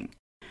investing.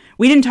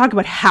 We didn't talk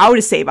about how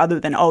to save other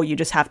than, you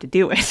just have to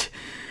do it.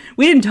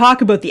 We didn't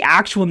talk about the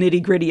actual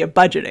nitty-gritty of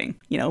budgeting.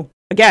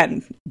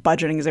 Again,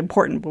 budgeting is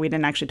important, but we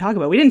didn't actually talk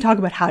about it. We didn't talk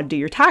about how to do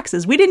your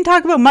taxes. We didn't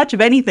talk about much of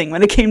anything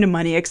when it came to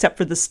money, except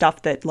for the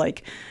stuff that,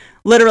 like,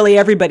 literally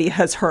everybody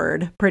has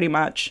heard pretty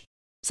much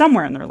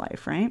somewhere in their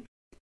life, right?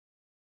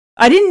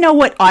 I didn't know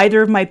what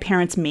either of my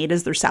parents made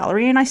as their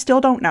salary, and I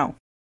still don't know.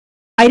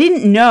 I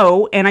didn't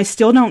know, and I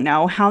still don't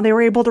know, how they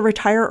were able to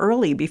retire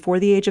early before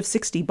the age of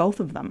 60,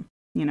 both of them,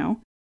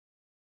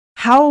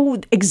 How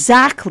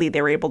exactly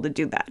they were able to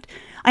do that.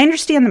 I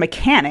understand the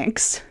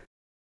mechanics.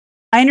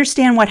 I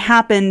understand what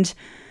happened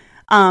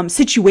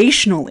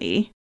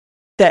situationally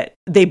that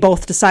they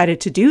both decided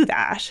to do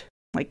that.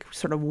 Like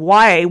sort of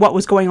what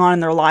was going on in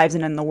their lives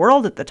and in the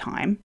world at the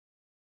time.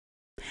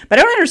 But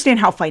I don't understand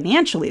how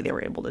financially they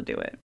were able to do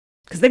it,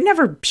 because they've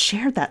never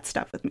shared that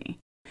stuff with me.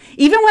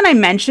 Even when I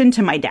mentioned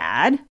to my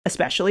dad,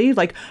 especially,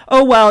 like,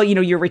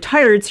 you're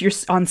retired, so you're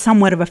on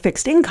somewhat of a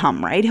fixed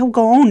income, right? He'll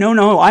go, oh,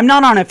 no, I'm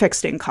not on a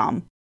fixed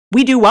income.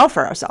 We do well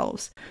for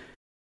ourselves.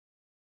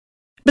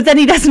 But then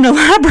he doesn't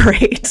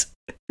elaborate.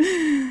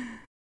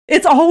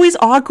 It's always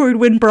awkward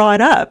when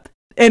brought up.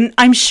 And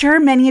I'm sure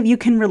many of you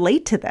can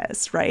relate to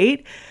this,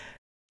 right?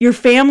 Your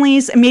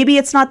families, maybe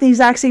it's not the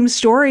exact same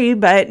story,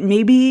 but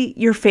maybe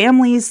your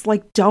families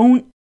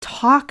don't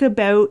talk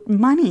about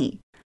money.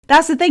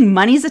 That's the thing.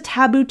 Money's a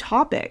taboo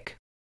topic.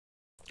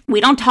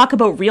 We don't talk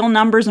about real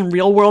numbers and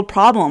real world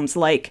problems.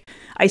 Like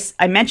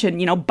I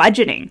mentioned,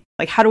 budgeting,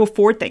 like how to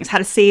afford things, how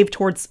to save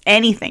towards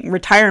anything,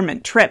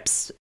 retirement,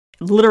 trips,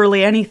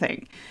 literally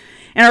anything.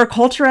 In our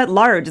culture at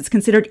large, it's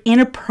considered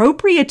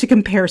inappropriate to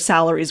compare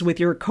salaries with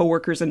your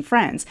coworkers and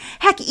friends.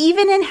 Heck,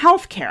 even in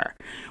healthcare,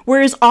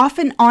 whereas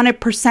often on a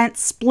percent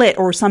split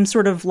or some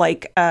sort of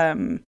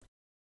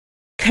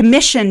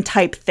commission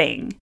type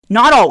thing,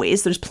 Not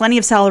always. There's plenty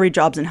of salary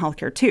jobs in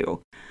healthcare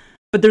too.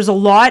 But there's a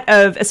lot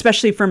of,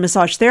 especially for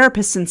massage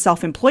therapists and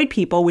self-employed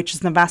people, which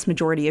is the vast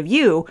majority of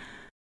you,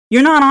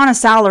 you're not on a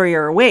salary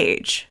or a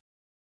wage.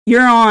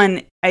 You're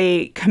on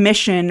a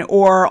commission,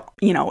 or,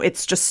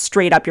 it's just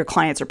straight up your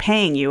clients are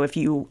paying you if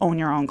you own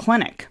your own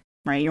clinic,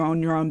 right? You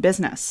own your own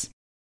business.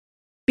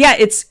 But yeah,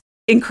 it's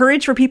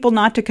encouraged for people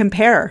not to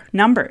compare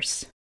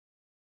numbers.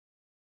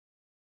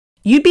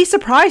 You'd be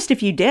surprised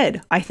if you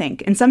did, I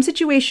think. In some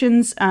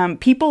situations,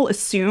 people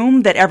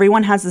assume that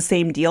everyone has the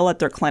same deal at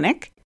their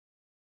clinic.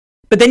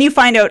 But then you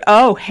find out,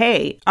 oh,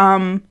 hey,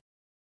 I'm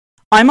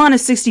on a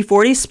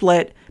 60-40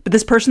 split, but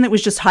this person that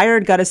was just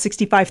hired got a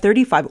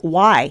 65-35.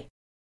 Why?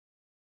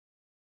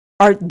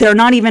 They're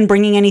not even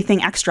bringing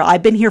anything extra.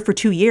 I've been here for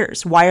 2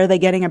 years. Why are they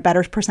getting a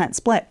better percent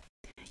split?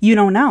 You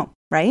don't know,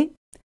 right?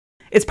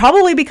 It's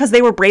probably because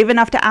they were brave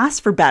enough to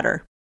ask for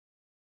better.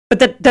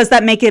 But does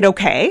that make it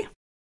okay?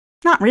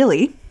 Not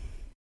really.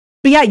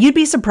 But yeah, you'd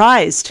be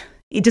surprised,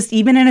 just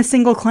even in a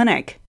single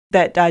clinic,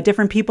 that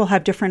different people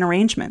have different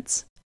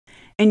arrangements.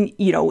 And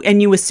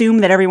you assume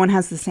that everyone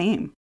has the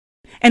same.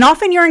 And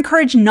often you're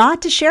encouraged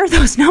not to share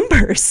those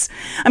numbers.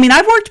 I mean,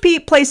 I've worked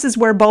places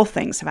where both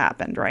things have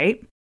happened,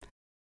 right?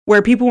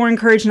 Where people were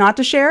encouraged not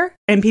to share,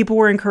 and people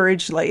were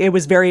encouraged, like, it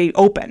was very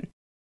open.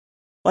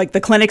 Like,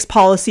 the clinic's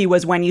policy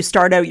was when you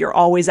start out, you're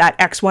always at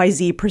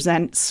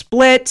XYZ%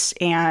 split.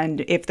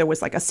 And if there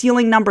was like a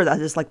ceiling number, that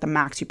is like the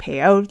max you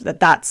pay out,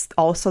 that's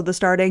also the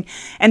starting.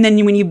 And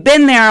then when you've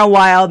been there a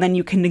while, then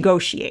you can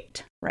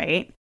negotiate,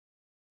 right?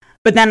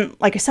 But then,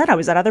 like I said, I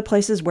was at other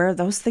places where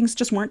those things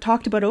just weren't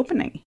talked about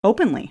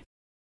openly.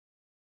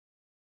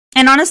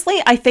 And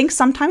honestly, I think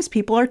sometimes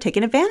people are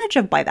taken advantage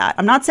of by that.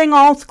 I'm not saying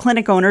all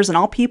clinic owners and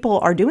all people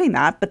are doing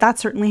that, but that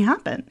certainly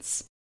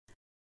happens.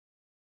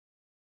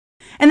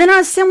 And then on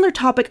a similar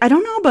topic, I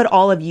don't know about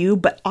all of you,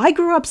 but I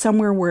grew up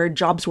somewhere where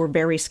jobs were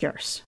very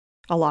scarce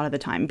a lot of the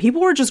time.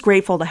 People were just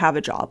grateful to have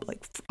a job.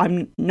 Like,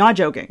 I'm not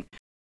joking.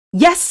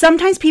 Yes,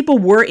 sometimes people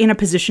were in a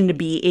position to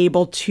be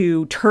able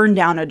to turn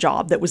down a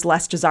job that was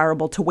less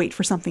desirable to wait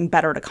for something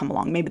better to come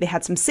along. Maybe they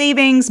had some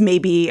savings.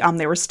 Maybe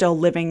they were still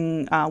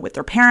living with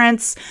their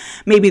parents.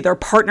 Maybe their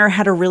partner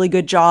had a really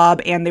good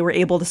job and they were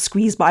able to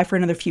squeeze by for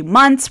another few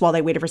months while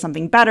they waited for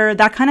something better,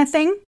 that kind of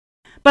thing.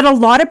 But a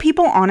lot of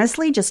people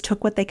honestly just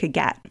took what they could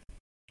get.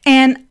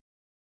 And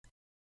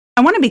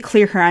I want to be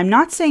clear here. I'm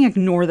not saying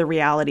ignore the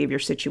reality of your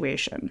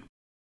situation.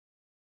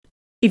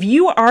 If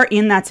you are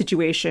in that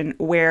situation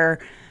where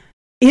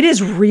it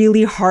is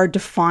really hard to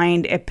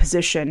find a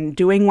position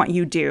doing what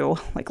you do,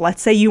 like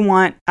let's say you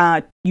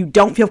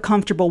don't feel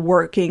comfortable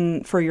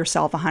working for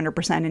yourself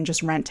 100% and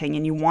just renting,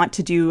 and you want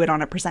to do it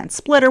on a percent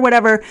split or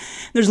whatever,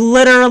 there's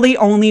literally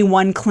only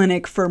one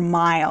clinic for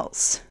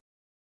miles.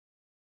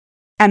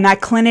 And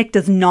that clinic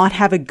does not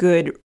have a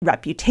good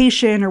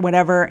reputation or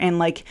whatever. And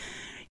like,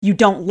 you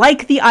don't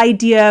like the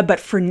idea, but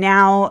for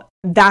now,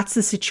 that's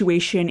the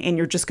situation. And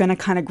you're just going to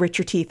kind of grit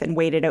your teeth and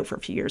wait it out for a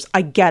few years.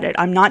 I get it.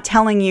 I'm not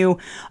telling you,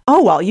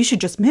 oh, well, you should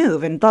just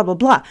move and blah, blah,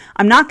 blah.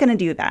 I'm not going to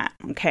do that.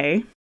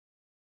 Okay.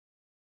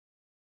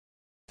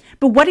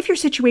 But what if your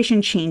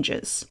situation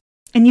changes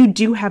and you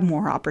do have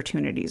more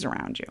opportunities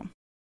around you?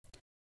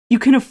 You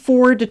can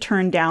afford to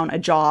turn down a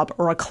job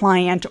or a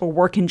client or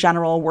work in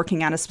general,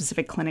 working at a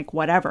specific clinic,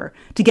 whatever,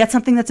 to get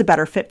something that's a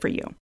better fit for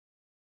you.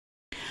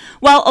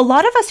 Well, a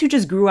lot of us who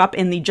just grew up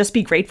in the just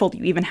be grateful that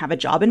you even have a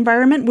job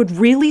environment would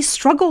really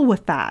struggle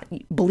with that,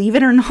 believe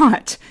it or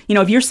not.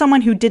 If you're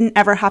someone who didn't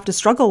ever have to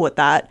struggle with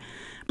that,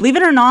 believe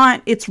it or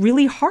not, it's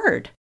really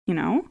hard,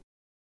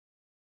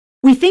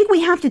 We think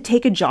we have to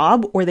take a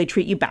job or they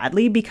treat you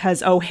badly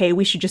because, oh, hey,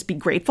 we should just be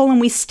grateful. And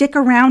we stick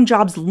around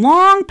jobs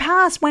long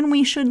past when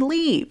we should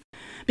leave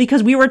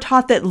because we were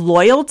taught that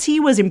loyalty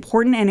was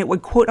important and it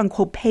would quote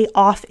unquote pay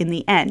off in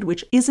the end,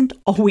 which isn't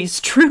always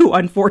true,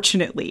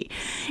 unfortunately.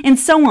 And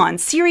so on.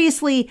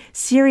 Seriously,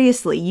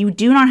 you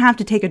do not have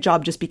to take a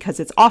job just because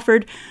it's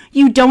offered.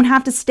 You don't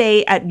have to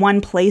stay at one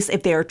place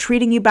if they are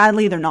treating you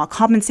badly, they're not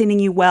compensating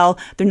you well,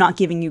 they're not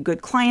giving you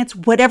good clients,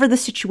 whatever the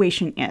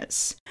situation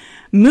is.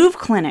 Move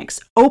clinics,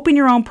 open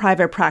your own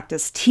private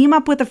practice, team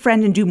up with a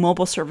friend and do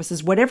mobile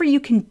services, whatever you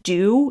can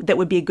do that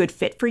would be a good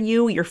fit for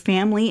you, your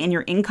family, and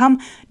your income,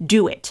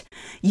 do it.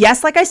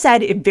 Yes, like I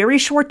said, if very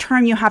short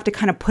term you have to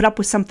kind of put up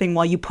with something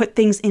while you put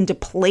things into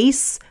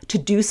place to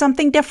do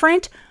something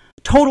different,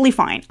 totally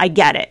fine. I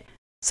get it.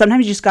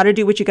 Sometimes you just got to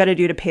do what you got to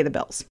do to pay the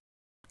bills.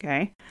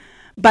 Okay?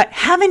 But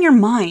have in your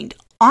mind,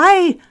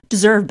 I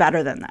deserve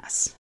better than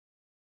this.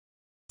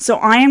 So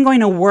I am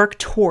going to work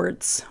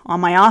towards, on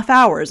my off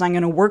hours, I'm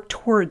going to work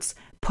towards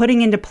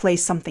putting into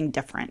place something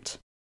different.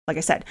 Like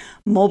I said,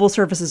 mobile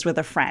services with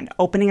a friend,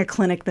 opening a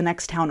clinic the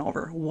next town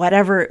over,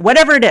 whatever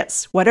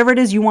it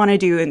is you want to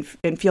do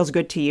and feels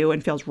good to you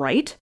and feels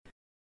right,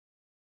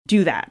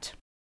 do that.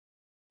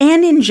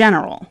 And in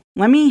general,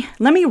 let me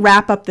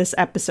wrap up this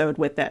episode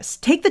with this.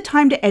 Take the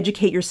time to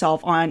educate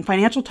yourself on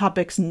financial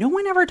topics no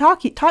one ever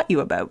taught you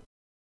about.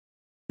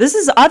 This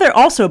is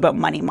also about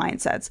money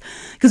mindsets,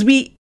 because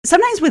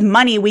sometimes with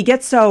money, we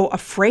get so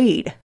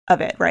afraid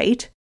of it,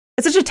 right?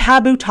 It's such a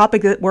taboo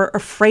topic that we're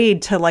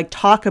afraid to like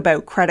talk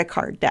about credit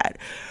card debt.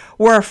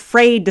 We're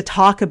afraid to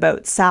talk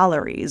about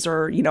salaries,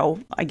 or, you know,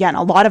 again,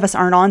 a lot of us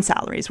aren't on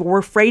salaries. We're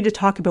afraid to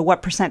talk about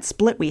what percent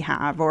split we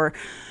have, or,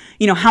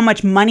 you know, how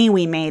much money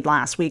we made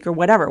last week or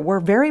whatever. We're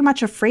very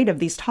much afraid of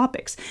these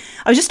topics.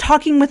 I was just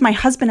talking with my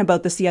husband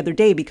about this the other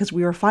day because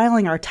we were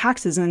filing our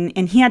taxes, and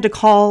he had to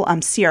call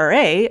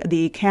CRA,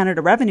 the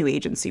Canada Revenue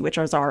Agency, which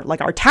is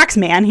our tax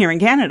man here in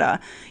Canada.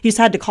 He just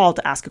had to call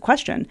to ask a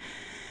question.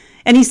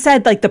 And he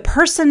said, like, the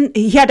person,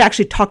 he had to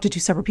actually talk to two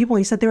separate people.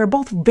 He said they were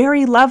both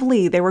very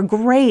lovely. They were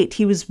great.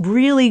 He was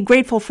really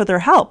grateful for their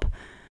help.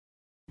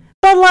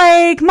 But,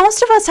 like,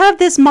 most of us have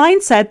this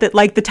mindset that,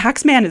 like, the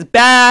tax man is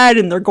bad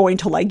and they're going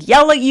to, like,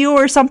 yell at you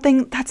or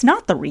something. That's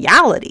not the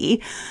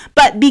reality.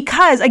 But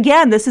because,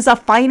 again, this is a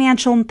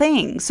financial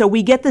thing. So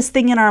we get this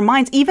thing in our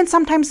minds. Even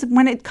sometimes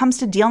when it comes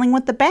to dealing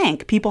with the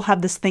bank, people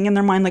have this thing in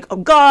their mind like, oh,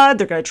 God,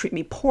 they're going to treat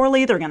me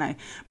poorly. They're going to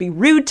be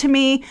rude to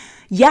me.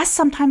 Yes,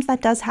 sometimes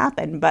that does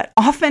happen. But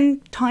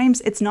oftentimes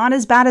it's not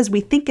as bad as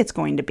we think it's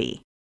going to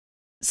be.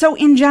 So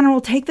in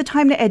general, take the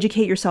time to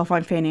educate yourself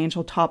on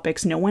financial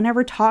topics no one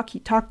ever talk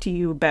to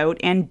you about,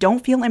 and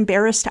don't feel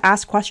embarrassed to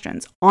ask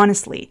questions.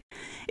 Honestly,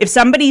 if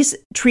somebody's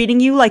treating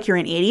you like you're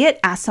an idiot,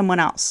 ask someone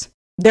else.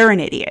 They're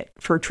an idiot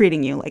for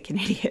treating you like an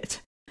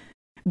idiot.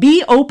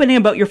 Be open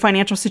about your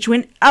financial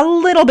situation a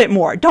little bit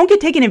more. Don't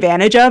get taken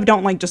advantage of.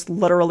 Don't like just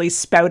literally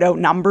spout out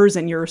numbers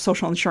and your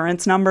social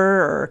insurance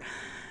number,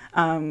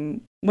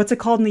 or what's it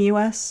called in the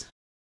US?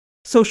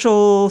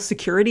 Social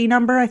security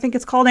number, I think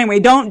it's called. Anyway,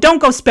 don't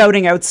go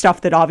spouting out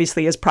stuff that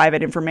obviously is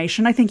private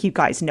information. I think you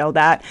guys know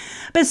that.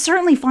 But it's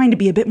certainly fine to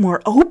be a bit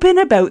more open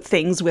about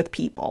things with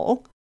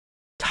people.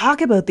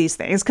 Talk about these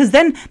things, because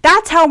then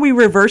that's how we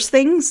reverse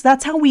things.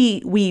 That's how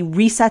we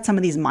reset some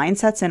of these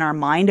mindsets in our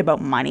mind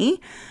about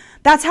money.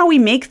 That's how we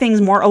make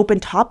things more open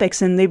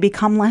topics and they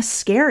become less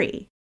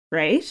scary,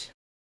 right?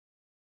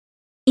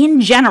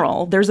 In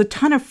general, there's a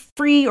ton of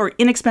free or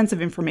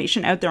inexpensive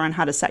information out there on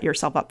how to set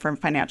yourself up for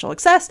financial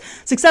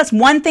success.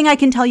 One thing I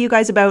can tell you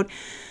guys about,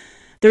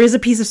 there is a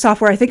piece of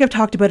software, I think I've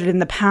talked about it in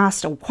the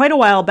past, quite a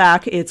while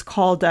back. It's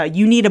called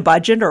You Need a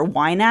Budget, or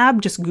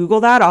YNAB. Just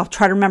Google that. I'll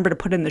try to remember to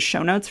put in the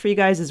show notes for you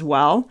guys as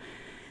well.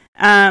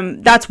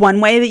 That's one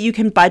way that you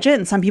can budget,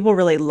 and some people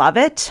really love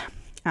it.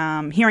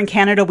 Here in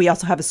Canada, we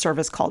also have a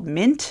service called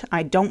Mint.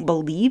 I don't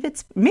believe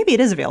maybe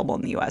it is available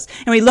in the US.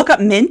 And we look up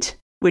Mint,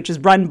 which is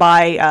run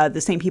by the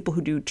same people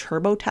who do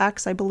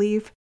TurboTax, I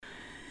believe.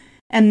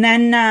 And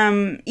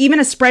then even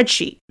a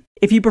spreadsheet.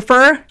 If you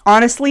prefer,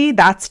 honestly,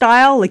 that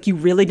style, like you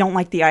really don't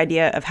like the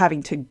idea of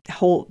having to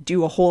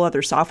do a whole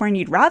other software, and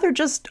you'd rather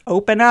just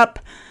open up,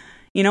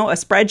 you know, a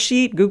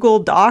spreadsheet, Google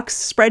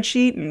Docs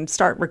spreadsheet, and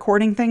start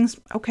recording things,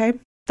 okay,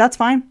 that's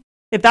fine.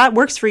 If that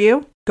works for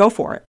you, go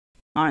for it,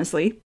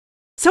 honestly.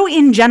 So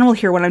in general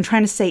here, what I'm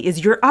trying to say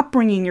is your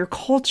upbringing, your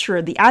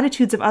culture, the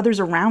attitudes of others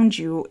around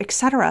you,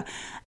 etc.,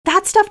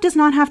 that stuff does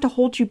not have to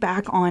hold you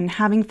back on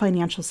having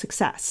financial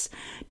success.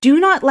 Do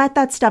not let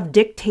that stuff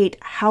dictate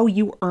how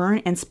you earn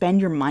and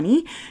spend your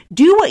money.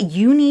 Do what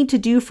you need to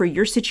do for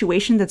your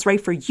situation that's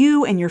right for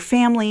you and your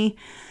family.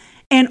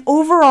 And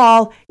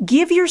overall,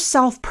 give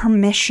yourself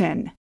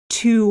permission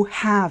to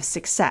have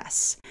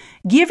success.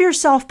 Give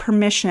yourself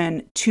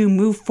permission to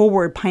move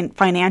forward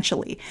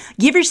financially.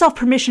 Give yourself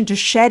permission to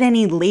shed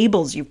any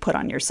labels you've put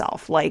on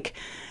yourself, like,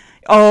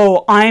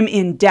 oh, I'm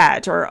in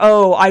debt, or,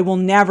 oh, I will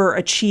never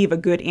achieve a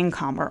good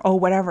income, or, oh,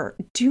 whatever.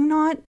 Do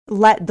not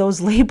let those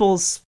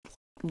labels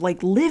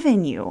like live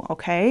in you,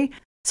 okay?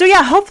 So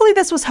yeah, hopefully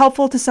this was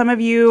helpful to some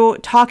of you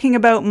talking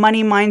about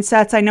money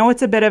mindsets. I know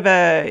it's a bit of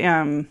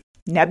a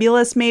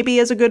nebulous, maybe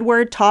is a good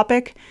word,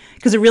 topic,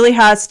 because it really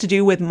has to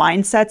do with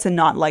mindsets and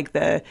not like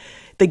the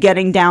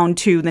getting down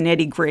to the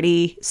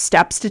nitty-gritty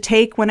steps to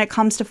take when it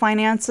comes to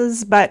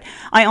finances. But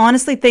I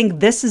honestly think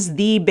this is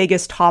the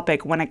biggest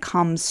topic when it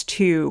comes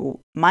to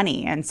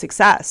money and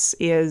success,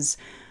 is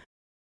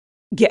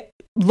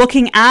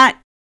looking at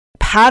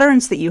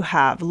patterns that you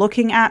have,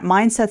 looking at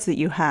mindsets that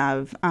you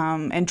have,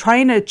 and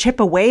trying to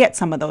chip away at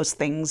some of those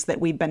things that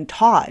we've been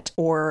taught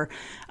or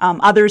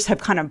others have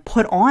kind of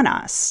put on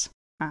us.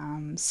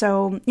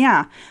 So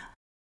yeah,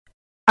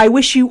 I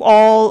wish you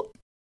all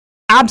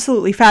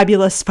absolutely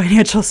fabulous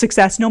financial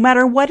success, no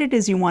matter what it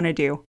is you want to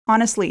do.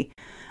 Honestly,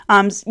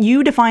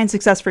 you define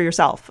success for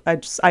yourself.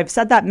 I've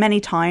said that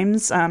many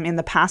times in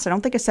the past. I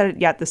don't think I said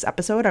it yet this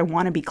episode. I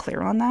want to be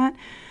clear on that.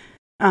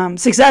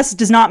 Success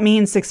does not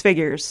mean six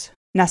figures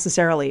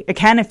necessarily. It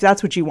can if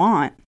that's what you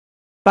want,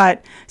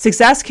 but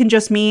success can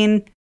just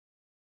mean,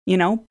 you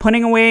know,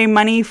 putting away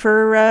money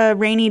for a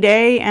rainy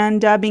day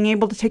and being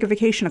able to take a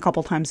vacation a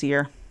couple times a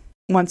year,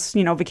 once,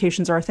 you know,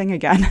 vacations are a thing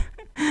again,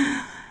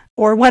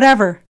 or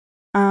whatever.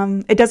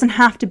 It doesn't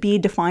have to be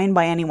defined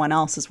by anyone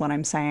else, is what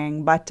I'm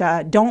saying. But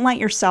don't let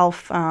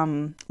yourself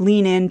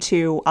lean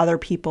into other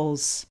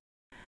people's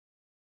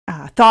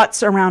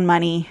thoughts around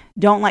money.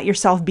 Don't let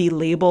yourself be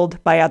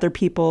labeled by other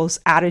people's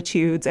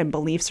attitudes and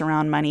beliefs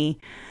around money.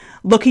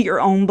 look at your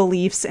own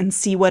beliefs and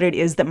see what it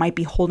is that might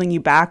be holding you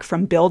back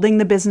from building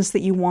the business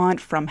that you want,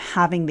 from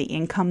having the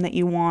income that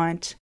you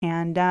want.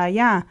 And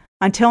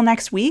until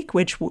next week,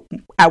 which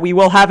we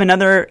will have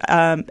another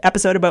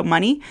episode about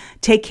money.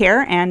 Take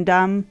care, and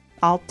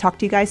I'll talk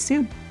to you guys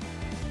soon.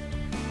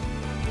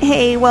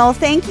 Hey, well,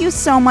 thank you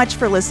so much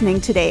for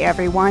listening today,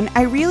 everyone.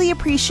 I really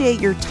appreciate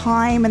your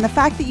time and the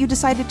fact that you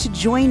decided to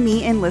join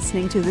me in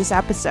listening to this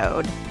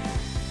episode.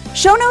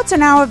 Show notes are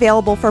now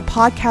available for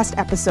podcast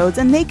episodes,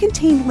 and they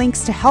contain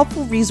links to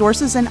helpful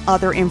resources and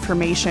other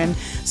information.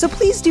 So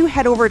please do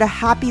head over to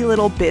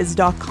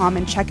happylittlebiz.com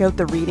and check out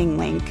the reading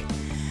link.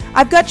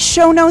 I've got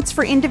show notes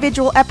for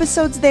individual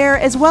episodes there,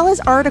 as well as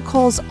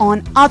articles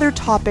on other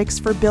topics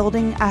for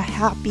building a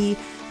happy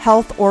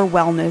health or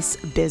wellness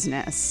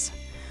business.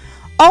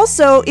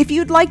 Also, if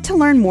you'd like to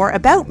learn more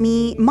about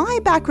me, my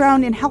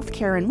background in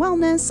healthcare and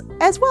wellness,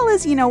 as well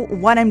as,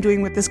 what I'm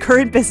doing with this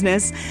current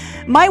business,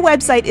 my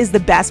website is the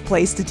best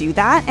place to do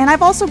that. And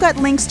I've also got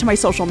links to my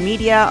social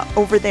media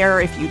over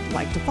there if you'd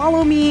like to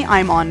follow me.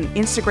 I'm on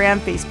Instagram,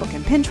 Facebook,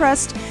 and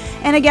Pinterest.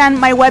 And again,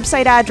 my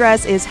website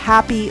address is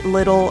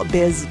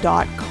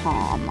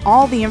happylittlebiz.com.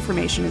 All the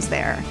information is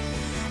there.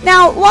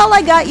 Now, while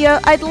I got you,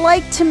 I'd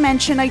like to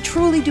mention I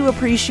truly do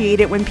appreciate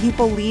it when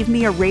people leave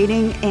me a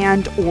rating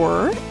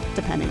and/or,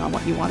 depending on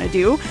what you want to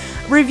do,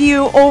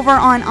 review over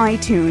on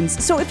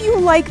iTunes. So if you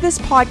like this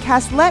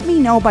podcast, let me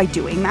know by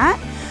doing that.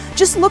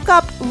 Just look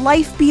up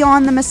Life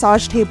Beyond the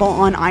Massage Table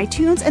on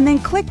iTunes and then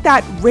click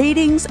that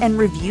Ratings and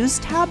Reviews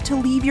tab to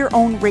leave your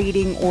own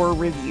rating or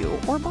review,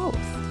 or both.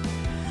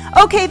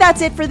 Okay,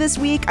 that's it for this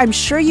week. I'm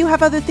sure you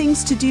have other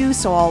things to do,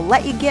 so I'll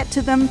let you get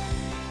to them.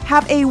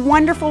 Have a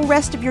wonderful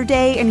rest of your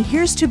day, and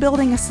here's to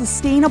building a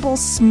sustainable,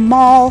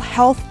 small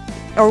health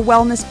or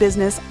wellness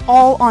business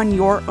all on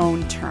your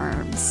own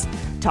terms.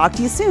 Talk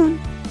to you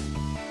soon.